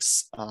these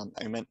links.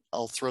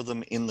 I'll throw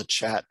them in the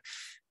chat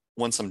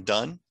once I'm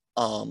done.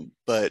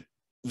 But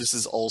this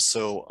is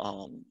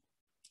also,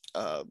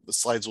 the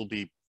slides will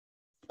be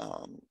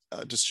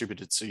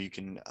distributed so you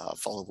can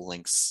follow the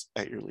links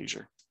at your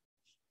leisure.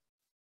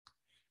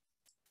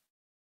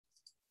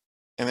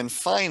 And then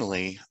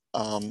finally,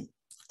 I'm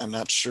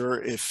not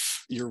sure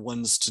if you're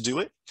ones to do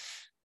it,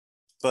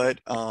 but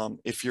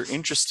if you're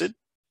interested,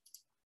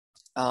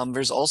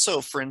 there's also,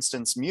 for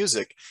instance,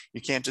 music.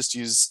 You can't just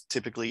use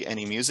typically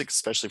any music,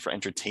 especially for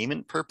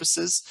entertainment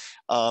purposes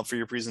for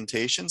your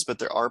presentations, but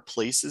there are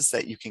places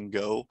that you can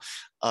go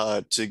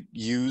to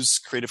use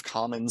Creative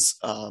Commons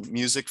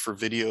music for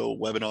video,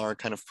 webinar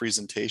kind of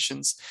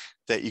presentations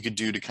that you could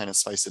do to kind of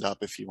spice it up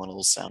if you want a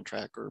little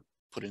soundtrack or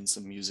put in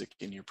some music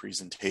in your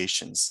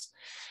presentations.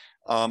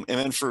 And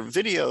then for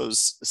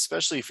videos,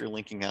 especially if you're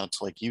linking out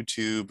to like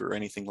YouTube or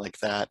anything like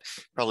that,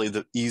 probably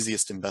the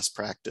easiest and best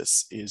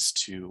practice is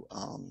to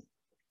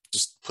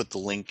just put the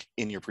link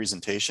in your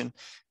presentation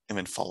and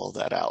then follow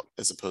that out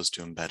as opposed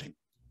to embedding.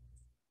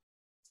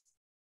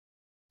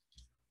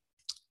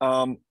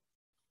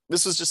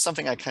 This was just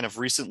something I kind of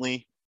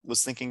recently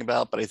was thinking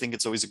about, but I think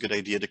it's always a good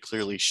idea to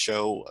clearly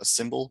show a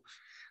symbol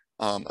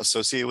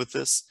associated with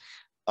this.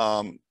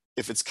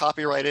 If it's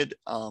copyrighted,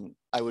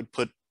 I would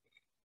put,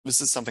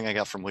 this is something I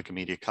got from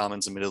Wikimedia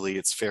Commons. Admittedly,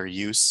 it's fair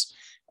use.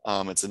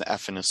 It's an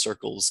F in a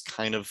circle is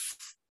kind of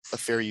a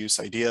fair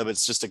use idea, but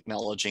it's just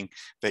acknowledging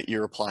that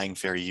you're applying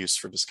fair use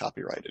for this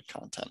copyrighted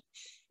content.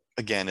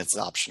 Again, it's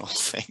an optional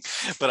thing,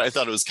 but I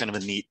thought it was kind of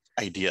a neat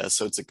idea.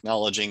 So it's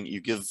acknowledging, you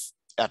give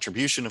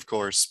attribution, of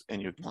course,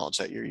 and you acknowledge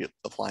that you're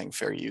applying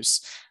fair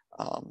use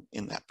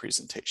in that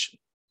presentation.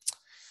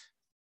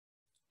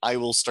 I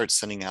will start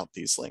sending out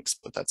these links,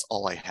 but that's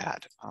all I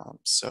had.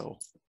 So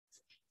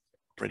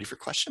ready for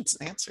questions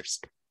and answers.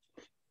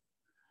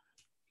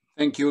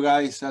 Thank you,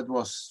 guys. That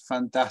was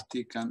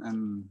fantastic.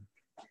 And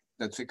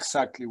that's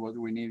exactly what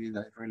we needed.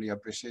 I really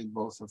appreciate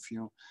both of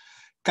you.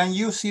 Can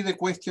you see the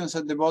questions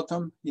at the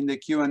bottom in the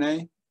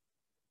Q&A?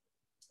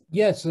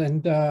 Yes,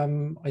 and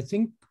I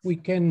think we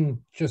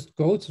can just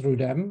go through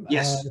them.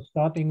 Yes.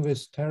 Starting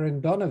with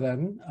Taryn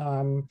Donovan,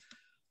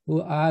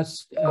 who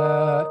asked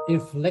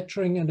if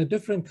lecturing in a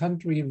different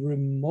country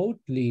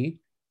remotely,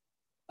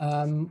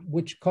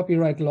 which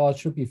copyright laws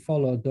should be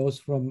followed, those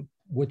from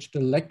which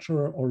the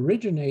lecturer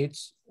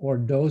originates or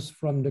those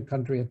from the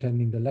country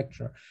attending the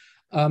lecture.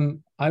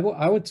 I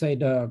would say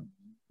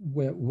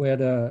where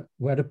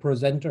the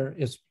presenter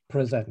is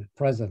present.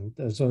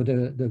 So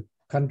the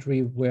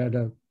country where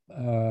the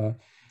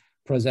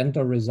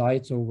presenter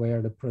resides or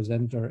where the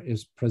presenter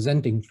is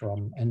presenting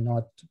from, and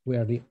not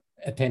where the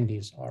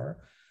attendees are.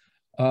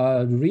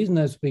 The reason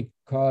is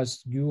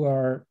because you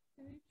are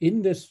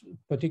in this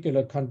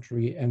particular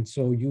country, and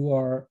so you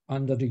are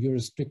under the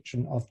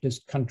jurisdiction of this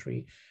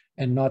country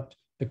and not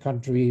the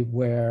country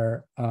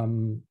where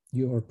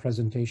your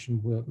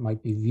presentation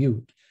might be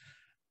viewed.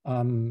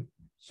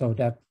 So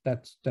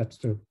that's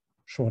the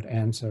short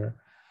answer.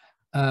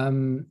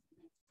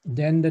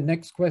 Then the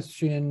next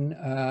question,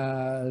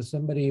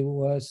 somebody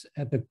was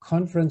at the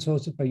conference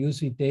hosted by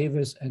UC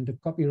Davis and the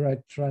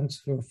copyright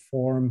transfer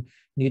form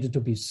needed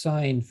to be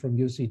signed from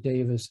UC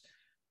Davis.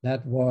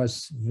 That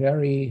was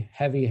very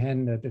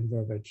heavy-handed in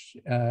verbiage.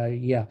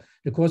 Yeah,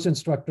 the course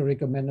instructor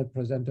recommended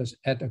presenters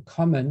add a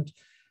comment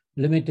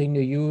limiting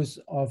the use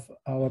of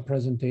our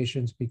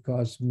presentations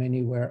because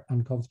many were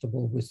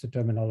uncomfortable with the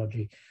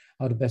terminology,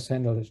 how to best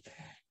handle this.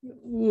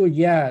 Ooh,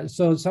 yeah,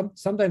 so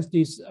sometimes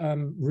these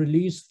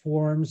release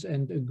forms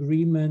and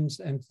agreements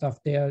and stuff,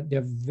 they're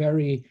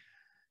very,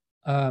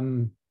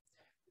 have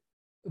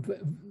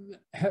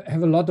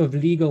a lot of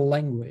legal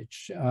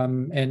language.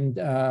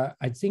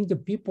 I think the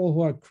people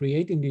who are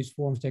creating these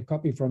forms, they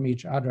copy from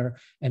each other.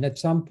 And at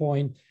some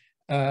point,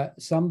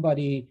 some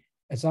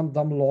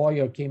dumb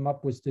lawyer came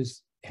up with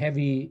this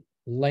heavy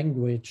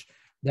language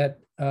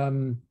that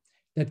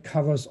that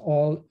covers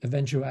all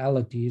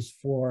eventualities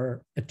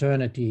for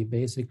eternity,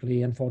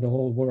 basically, and for the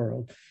whole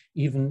world,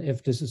 even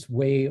if this is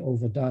way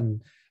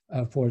overdone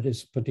for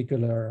this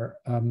particular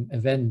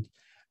event.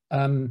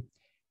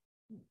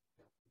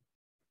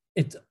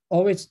 It's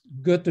always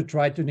good to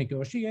try to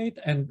negotiate,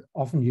 and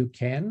often you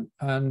can,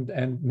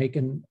 and make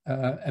an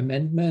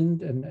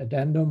amendment, an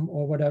addendum,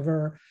 or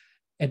whatever.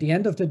 At the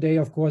end of the day,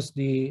 of course,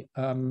 the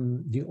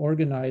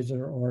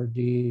organizer or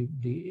the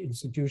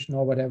institution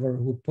or whatever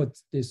who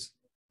puts this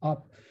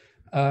up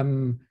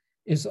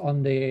is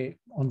on the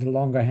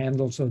longer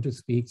handle, so to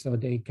speak, so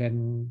they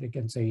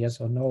can say yes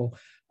or no.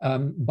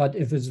 But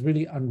if it's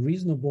really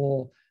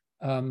unreasonable,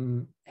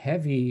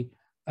 heavy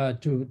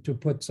to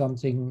put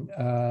something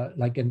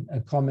like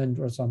a comment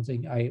or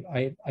something,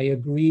 I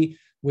agree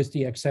with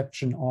the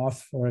exception of,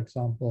 for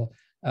example,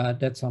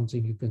 that's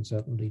something you can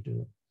certainly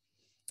do.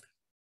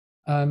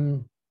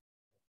 The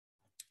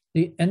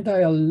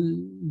entire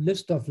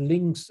list of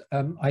links,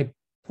 I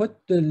put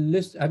the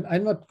list,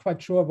 I'm not quite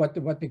sure what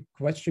the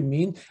question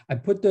means. I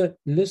put the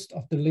list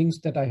of the links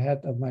that I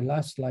had of my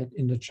last slide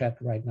in the chat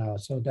right now.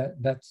 So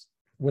that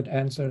would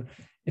answer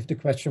if the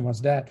question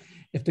was that.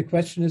 If the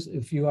question is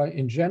if you are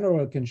in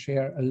general can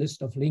share a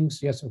list of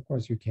links, yes, of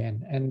course you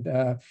can.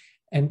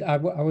 And I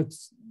would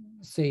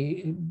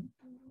say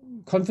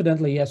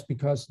confidently yes,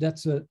 because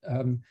that's a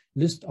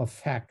list of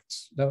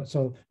facts.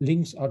 So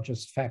links are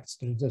just facts.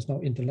 There's no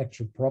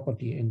intellectual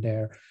property in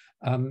there.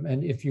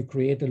 And if you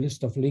create a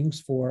list of links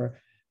for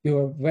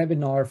your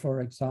webinar,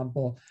 for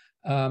example,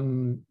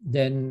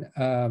 then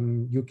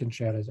you can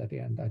share this at the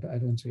end. I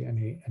don't see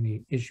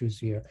any issues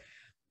here.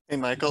 Hey,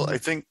 Michael, I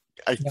think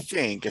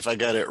if I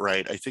got it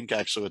right, I think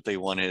actually what they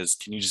want is,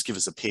 can you just give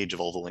us a page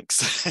of all the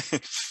links?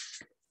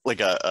 Like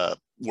a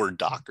Word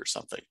doc or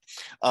something.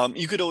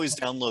 You could always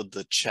download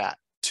the chat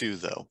too,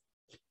 though.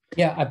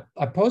 Yeah,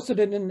 I posted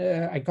it in,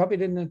 I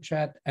copied it in the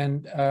chat.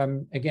 And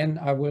again,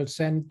 I will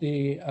send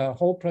the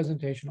whole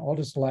presentation, all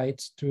the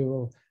slides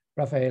to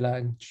Rafaela,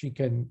 and she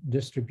can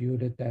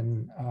distribute it.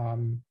 Then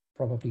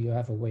probably you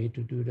have a way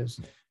to do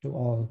this to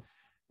all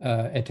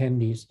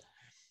attendees.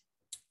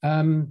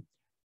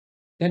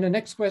 Then the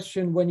next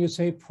question, when you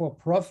say for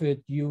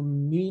profit, you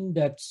mean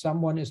that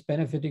someone is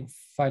benefiting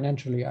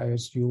financially, I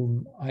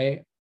assume.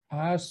 I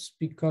ask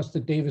because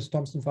the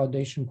Davis-Thompson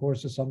Foundation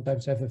courses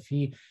sometimes have a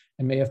fee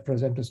and may have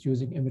presenters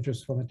using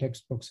images from a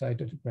textbook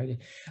cited.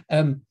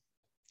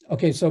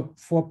 Okay, so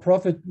for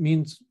profit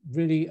means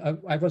really,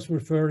 I was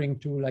referring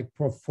to like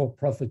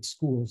for-profit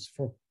schools,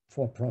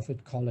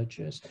 for-profit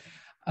colleges,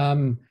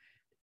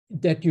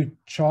 that you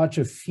charge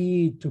a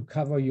fee to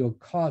cover your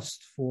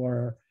cost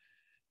for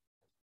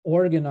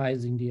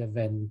organizing the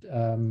event,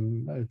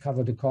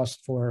 cover the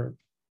cost for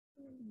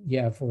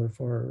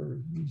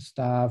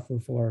staff or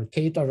for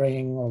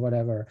catering or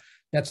whatever.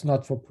 That's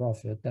not for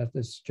profit. That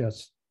is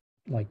just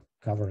like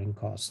covering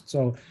costs.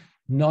 So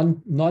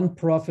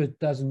non-profit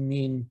doesn't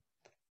mean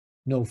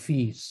no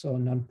fees. So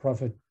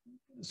non-profit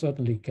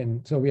certainly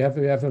can. So we have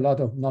a lot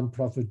of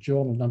non-profit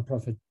journal,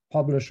 non-profit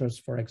publishers,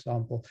 for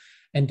example,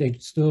 and they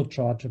still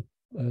charge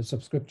a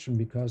subscription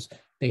because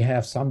they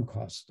have some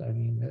cost. I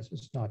mean, this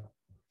is not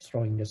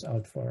throwing this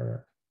out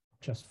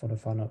just for the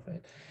fun of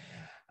it.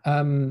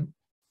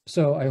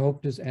 So I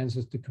hope this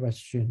answers the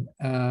question.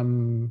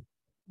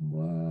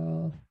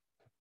 Well,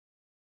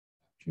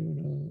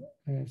 journal,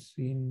 I've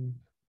seen,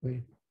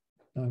 wait,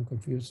 now I'm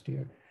confused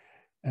here.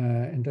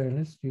 Entire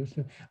list use.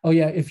 Oh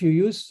yeah, if you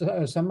use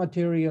some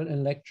material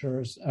in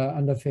lectures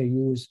under fair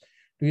use,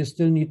 do you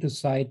still need to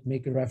cite,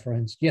 make a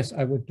reference? Yes,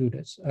 I would do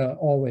this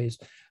always.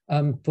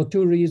 For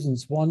two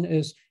reasons. One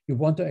is you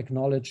want to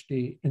acknowledge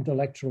the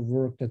intellectual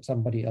work that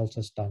somebody else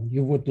has done.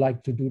 You would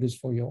like to do this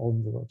for your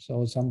own work.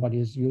 So somebody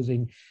is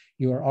using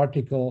your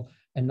article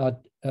and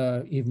not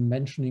even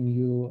mentioning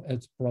you,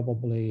 it's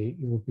probably,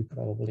 you would be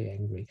probably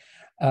angry.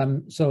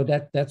 So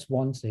that's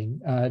one thing.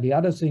 The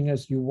other thing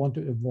is you want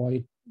to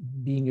avoid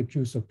being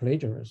accused of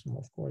plagiarism,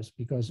 of course,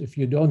 because if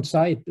you don't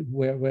cite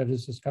where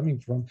this is coming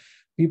from,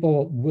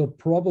 people will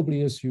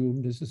probably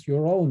assume this is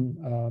your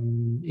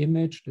own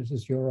image, this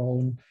is your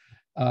own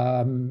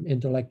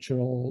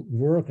intellectual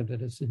work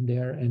that is in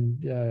there,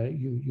 and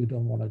you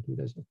don't want to do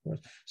this, of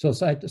course. So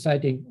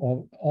citing,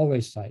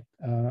 always cite.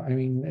 I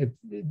mean,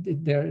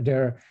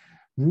 there are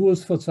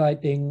rules for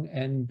citing,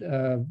 and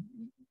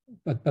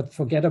but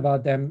forget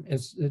about them.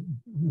 Is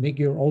make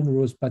your own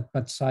rules,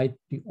 but cite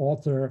the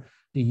author,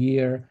 the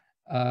year,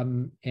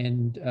 and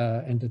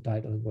the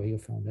title where you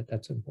found it.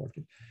 That's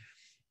important.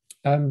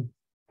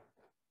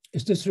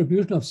 Is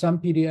distribution of some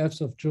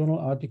PDFs of journal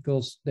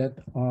articles that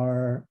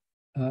are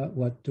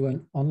to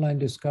an online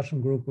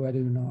discussion group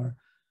webinar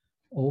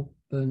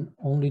open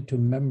only to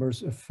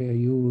members of fair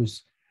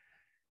use?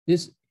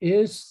 This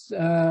is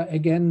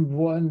again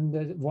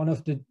one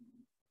of the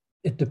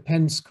it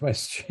depends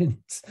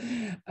questions.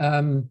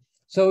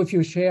 So if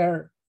you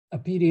share a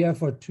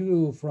PDF or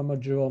two from a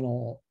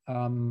journal,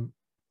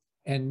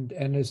 and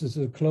this is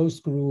a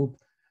closed group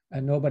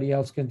and nobody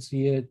else can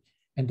see it,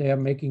 and they are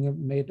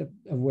made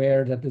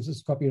aware that this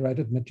is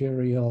copyrighted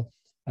material,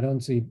 I don't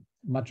see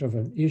much of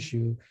an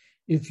issue.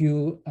 If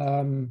you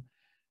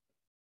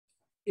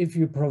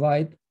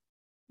provide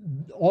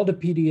all the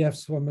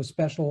PDFs from a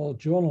special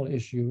journal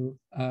issue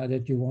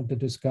that you want to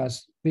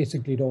discuss,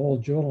 basically the whole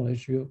journal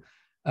issue,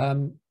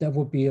 that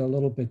would be a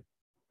little bit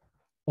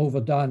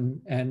overdone,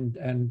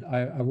 and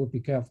I would be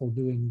careful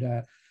doing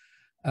that.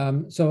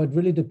 So it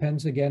really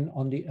depends again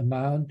on the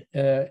amount.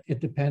 It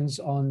depends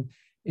on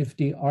if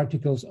the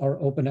articles are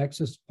open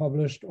access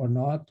published or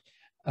not,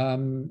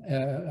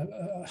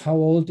 how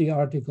old the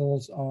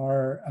articles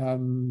are.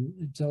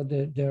 So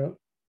they're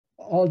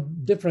all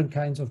different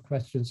kinds of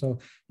questions. So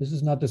this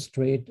is not a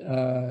straight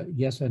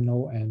yes or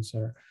no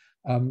answer.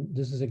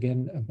 This is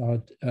again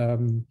about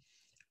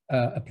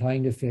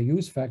applying the fair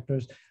use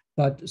factors,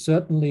 but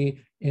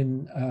certainly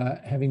in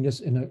having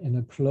this in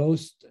a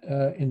closed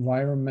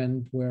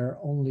environment where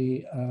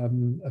only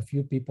a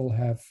few people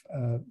have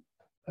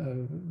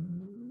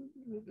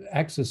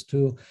access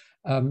to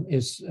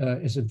is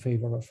in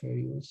favor of fair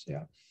use.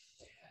 Yeah.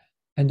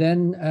 And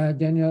then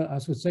Daniel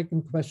asked a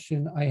second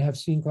question. I have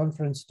seen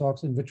conference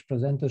talks in which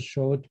presenters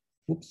showed,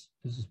 oops,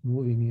 this is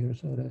moving here,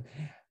 so that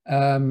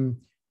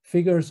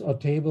figures or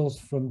tables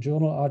from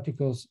journal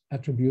articles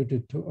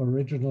attributed to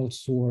original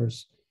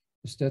source.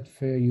 Is that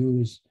fair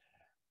use?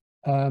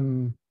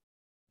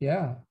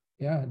 Yeah,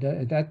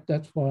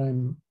 that's what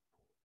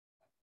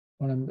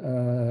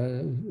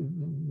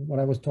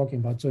I was talking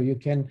about. So you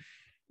can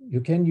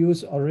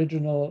use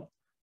original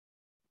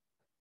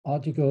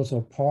articles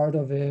or part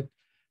of it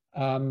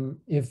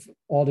if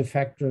all the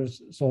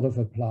factors sort of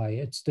apply.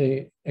 It's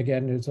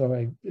so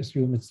I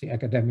assume it's the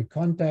academic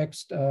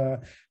context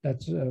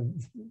that's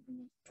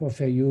for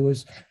fair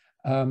use.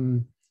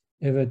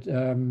 If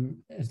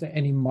is there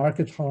any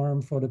market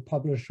harm for the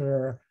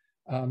publisher?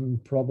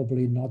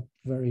 Probably not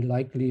very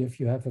likely. If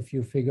you have a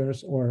few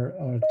figures or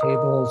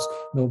tables,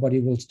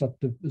 nobody will stop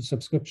the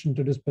subscription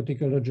to this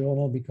particular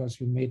journal because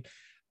you made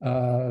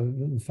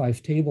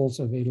 5 tables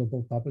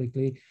available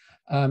publicly.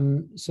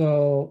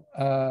 So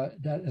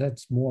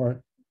that's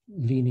more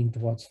leaning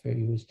towards fair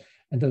use.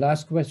 And the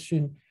last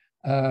question,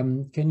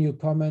 can you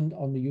comment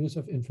on the use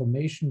of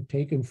information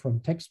taken from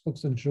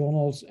textbooks and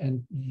journals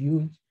and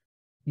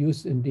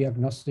used in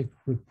diagnostic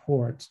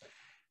reports?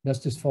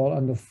 Does this fall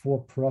under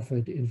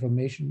for-profit?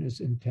 Information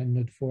is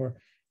intended for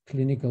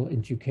clinical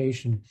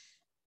education.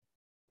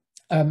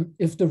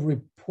 If the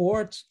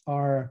reports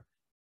are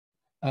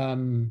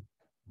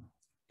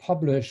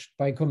published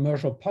by a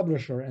commercial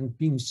publisher and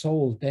being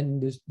sold, then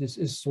this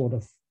is sort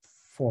of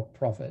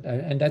for-profit.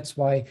 And that's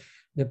why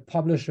the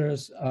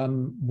publishers,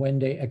 when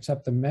they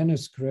accept the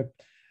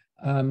manuscript,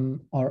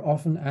 are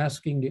often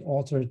asking the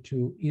author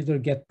to either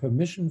get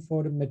permission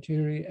for the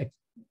material,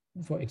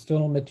 for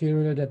external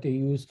material that they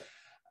use,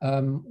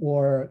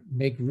 or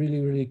make really,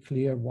 really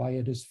clear why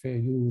it is fair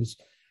use.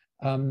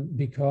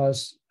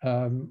 Because,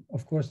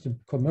 of course, the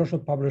commercial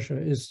publisher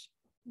is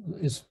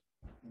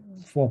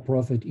for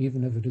profit,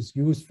 even if it is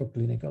used for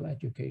clinical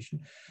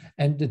education.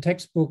 And the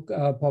textbook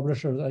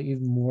publishers are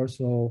even more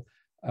so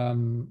a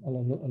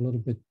little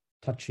bit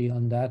touchy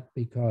on that,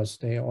 because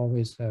they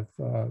always have,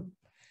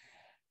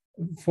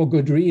 for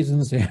good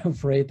reasons, they're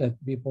afraid that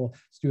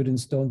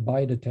students don't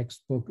buy the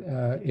textbook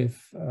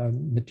if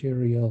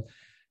material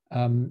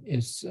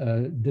is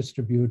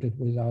distributed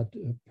without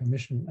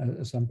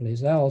permission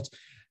someplace else.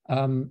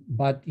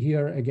 But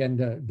here again,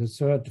 the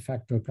third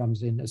factor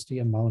comes in as the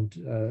amount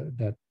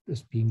that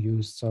is being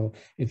used. So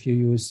if you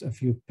use a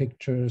few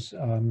pictures,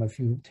 a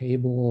few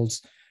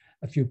tables,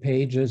 a few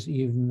pages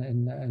even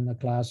in a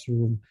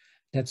classroom,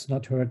 that's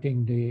not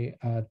hurting the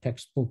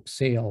textbook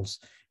sales.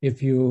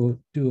 If you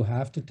do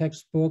have the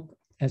textbook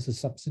as a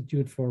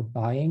substitute for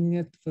buying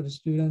it for the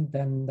student,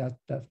 then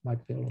that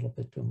might be a little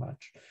bit too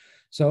much.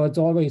 So it's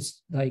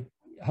always like,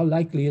 how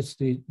likely is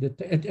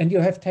and you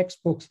have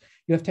textbooks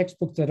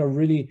that are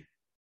really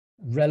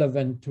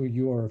relevant to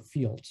your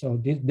field. So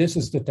this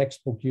is the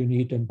textbook you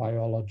need in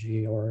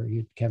biology or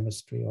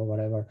chemistry or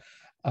whatever.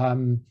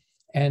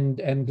 And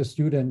the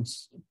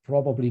students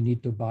probably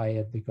need to buy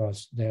it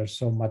because there's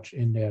so much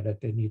in there that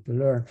they need to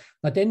learn.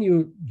 But then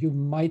you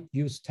might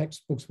use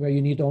textbooks where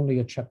you need only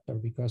a chapter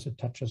because it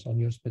touches on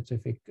your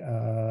specific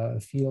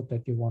field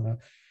that you want to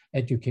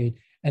educate.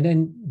 And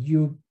then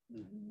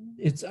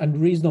it's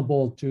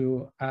unreasonable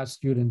to ask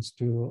students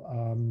to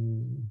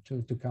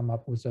come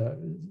up with a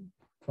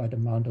quite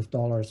amount of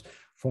dollars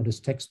for this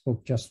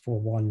textbook just for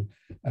one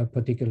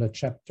particular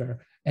chapter.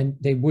 And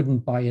they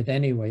wouldn't buy it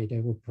anyway. They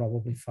would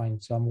probably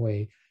find some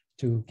way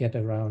to get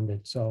around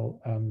it.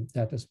 So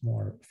that is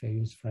more fair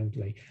use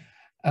friendly.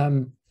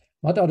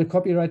 What are the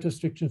copyright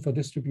restrictions for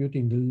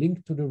distributing the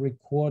link to the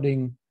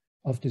recording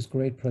of this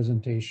great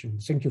presentation?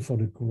 Thank you for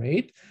the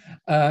great.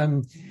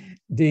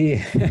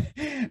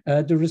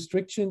 The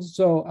restrictions,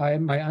 so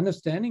my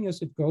understanding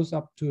is it goes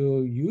up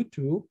to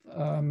YouTube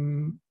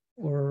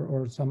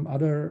or some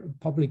other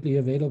publicly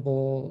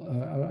available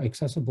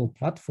accessible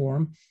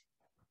platform.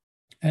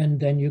 And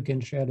then you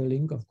can share the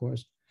link, of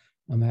course.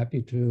 I'm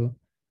happy to,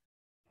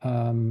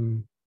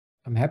 I'm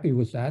happy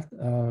with that.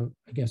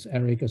 I guess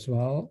Eric as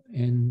well.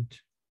 And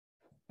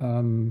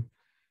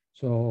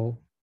so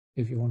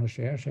if you want to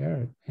share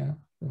it, yeah.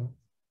 So.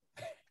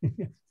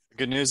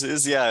 Good news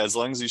is, yeah, as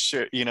long as you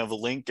share, the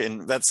link,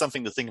 and that's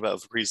something to think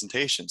about for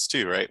presentations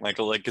too, right,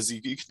 Michael? Like, because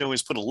you can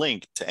always put a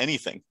link to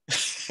anything,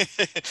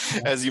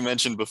 as you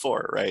mentioned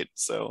before, right?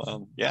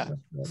 So, yeah,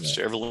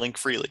 share the link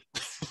freely.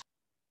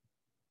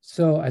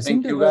 So I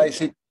think thank you,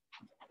 guys.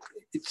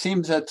 It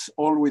seems that's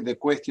all with the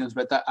questions,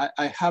 but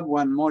I have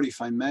one more,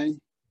 if I may.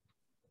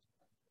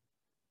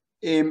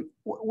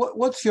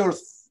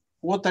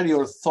 What are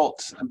your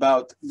thoughts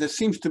about, there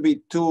seems to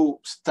be two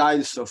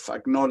styles of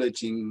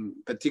acknowledging,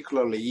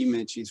 particularly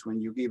images when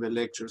you give a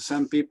lecture.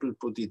 Some people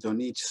put it on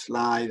each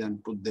slide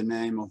and put the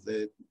name of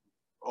the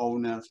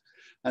owners.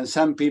 And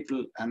some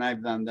people, and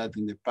I've done that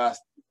in the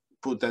past,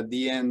 put at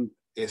the end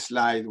a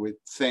slide with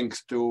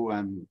thanks to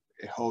and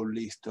a whole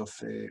list of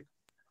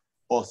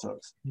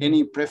authors.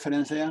 Any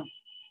preference there?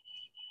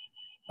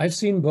 I've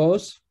seen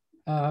both.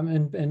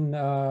 In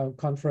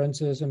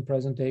conferences and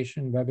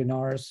presentation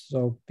webinars,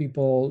 so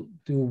people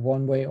do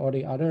one way or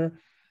the other.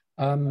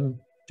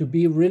 To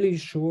be really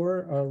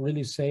sure or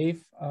really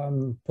safe,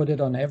 put it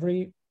on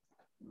every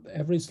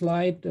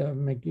slide.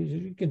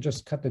 You can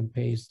just cut and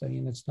paste. I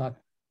mean, it's not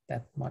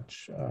that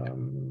much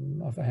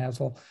of a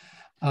hassle,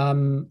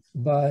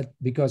 but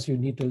because you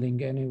need to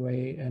link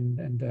anyway, and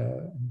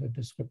the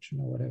description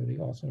or whatever the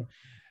author,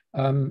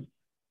 and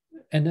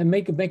then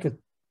make it.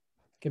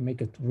 Can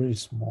make it really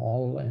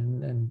small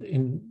and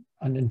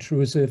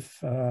unintrusive.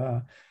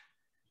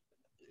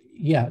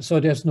 Yeah,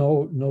 so there's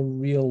no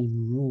real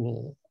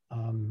rule,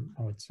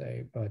 I would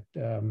say, but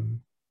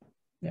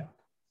yeah.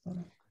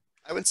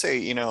 I would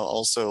say,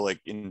 also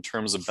like in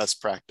terms of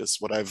best practice,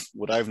 what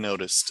I've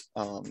noticed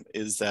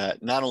is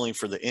that not only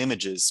for the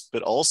images,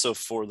 but also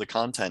for the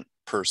content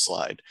per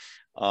slide.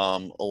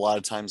 A lot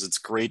of times it's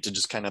great to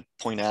just kind of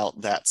point out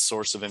that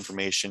source of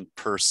information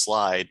per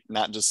slide,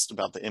 not just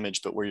about the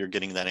image, but where you're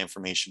getting that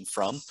information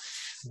from,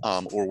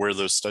 or where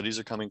those studies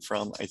are coming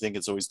from. I think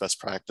it's always best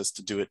practice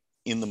to do it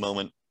in the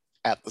moment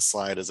at the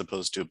slide, as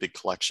opposed to a big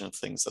collection of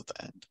things at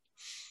the end.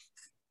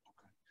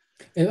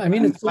 I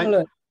mean, it's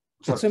similar.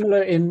 It's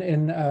similar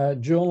in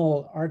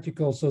journal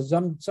articles. So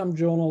some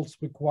journals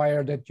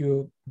require that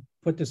you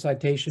put the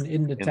citation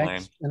in the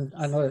text, and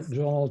other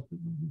journals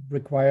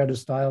require the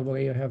style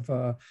where you have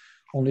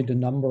only the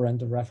number and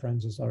the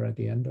references are at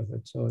the end of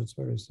it. So it's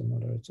very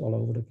similar. It's all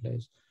over the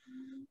place.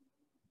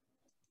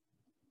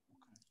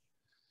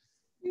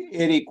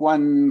 Eric,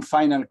 one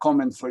final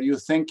comment for you.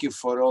 Thank you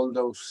for all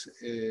those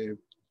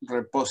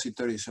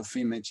repositories of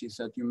images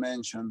that you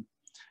mentioned,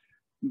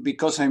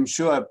 because I'm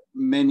sure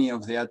many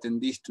of the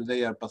attendees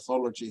today are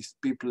pathologists.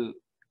 People,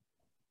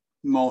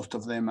 most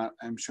of them,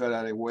 I'm sure,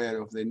 are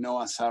aware of the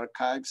NOAA's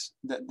archives.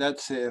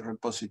 That's a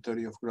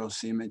repository of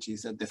gross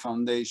images that the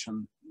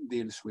foundation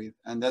deals with,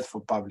 and that's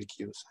for public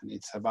use. And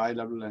it's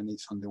available and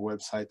it's on the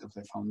website of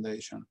the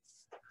foundation.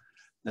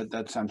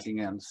 That's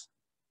something else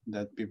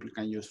that people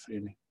can use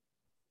freely.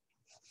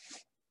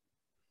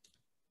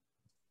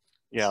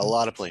 Yeah, a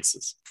lot of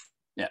places.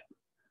 Yeah.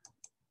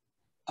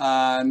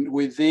 And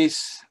with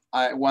this,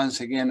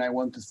 once again, I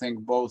want to thank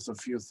both of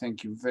you.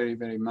 Thank you very,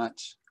 very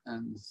much.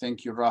 And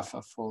thank you,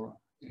 Rafa, for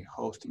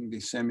hosting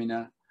this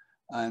seminar.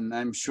 And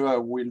I'm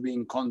sure we'll be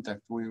in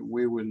contact.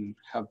 We will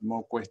have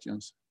more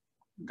questions,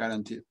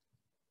 guaranteed.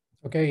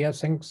 Okay,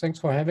 yes, thanks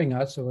for having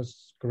us. It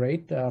was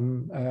great.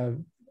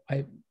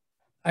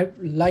 I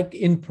like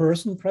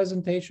in-person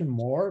presentation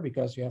more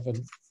because you have a,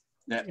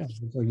 yeah. You know,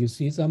 so you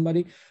see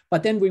somebody,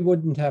 but then we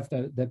wouldn't have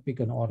that big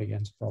an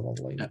audience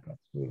probably, yeah. because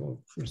we were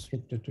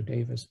restricted to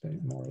Davis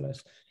more or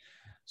less.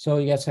 So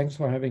yes, thanks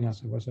for having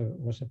us. It was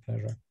a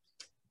pleasure.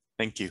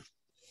 Thank you.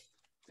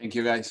 Thank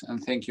you guys,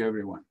 and thank you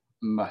everyone.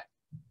 Bye.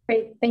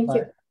 Great, thank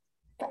you.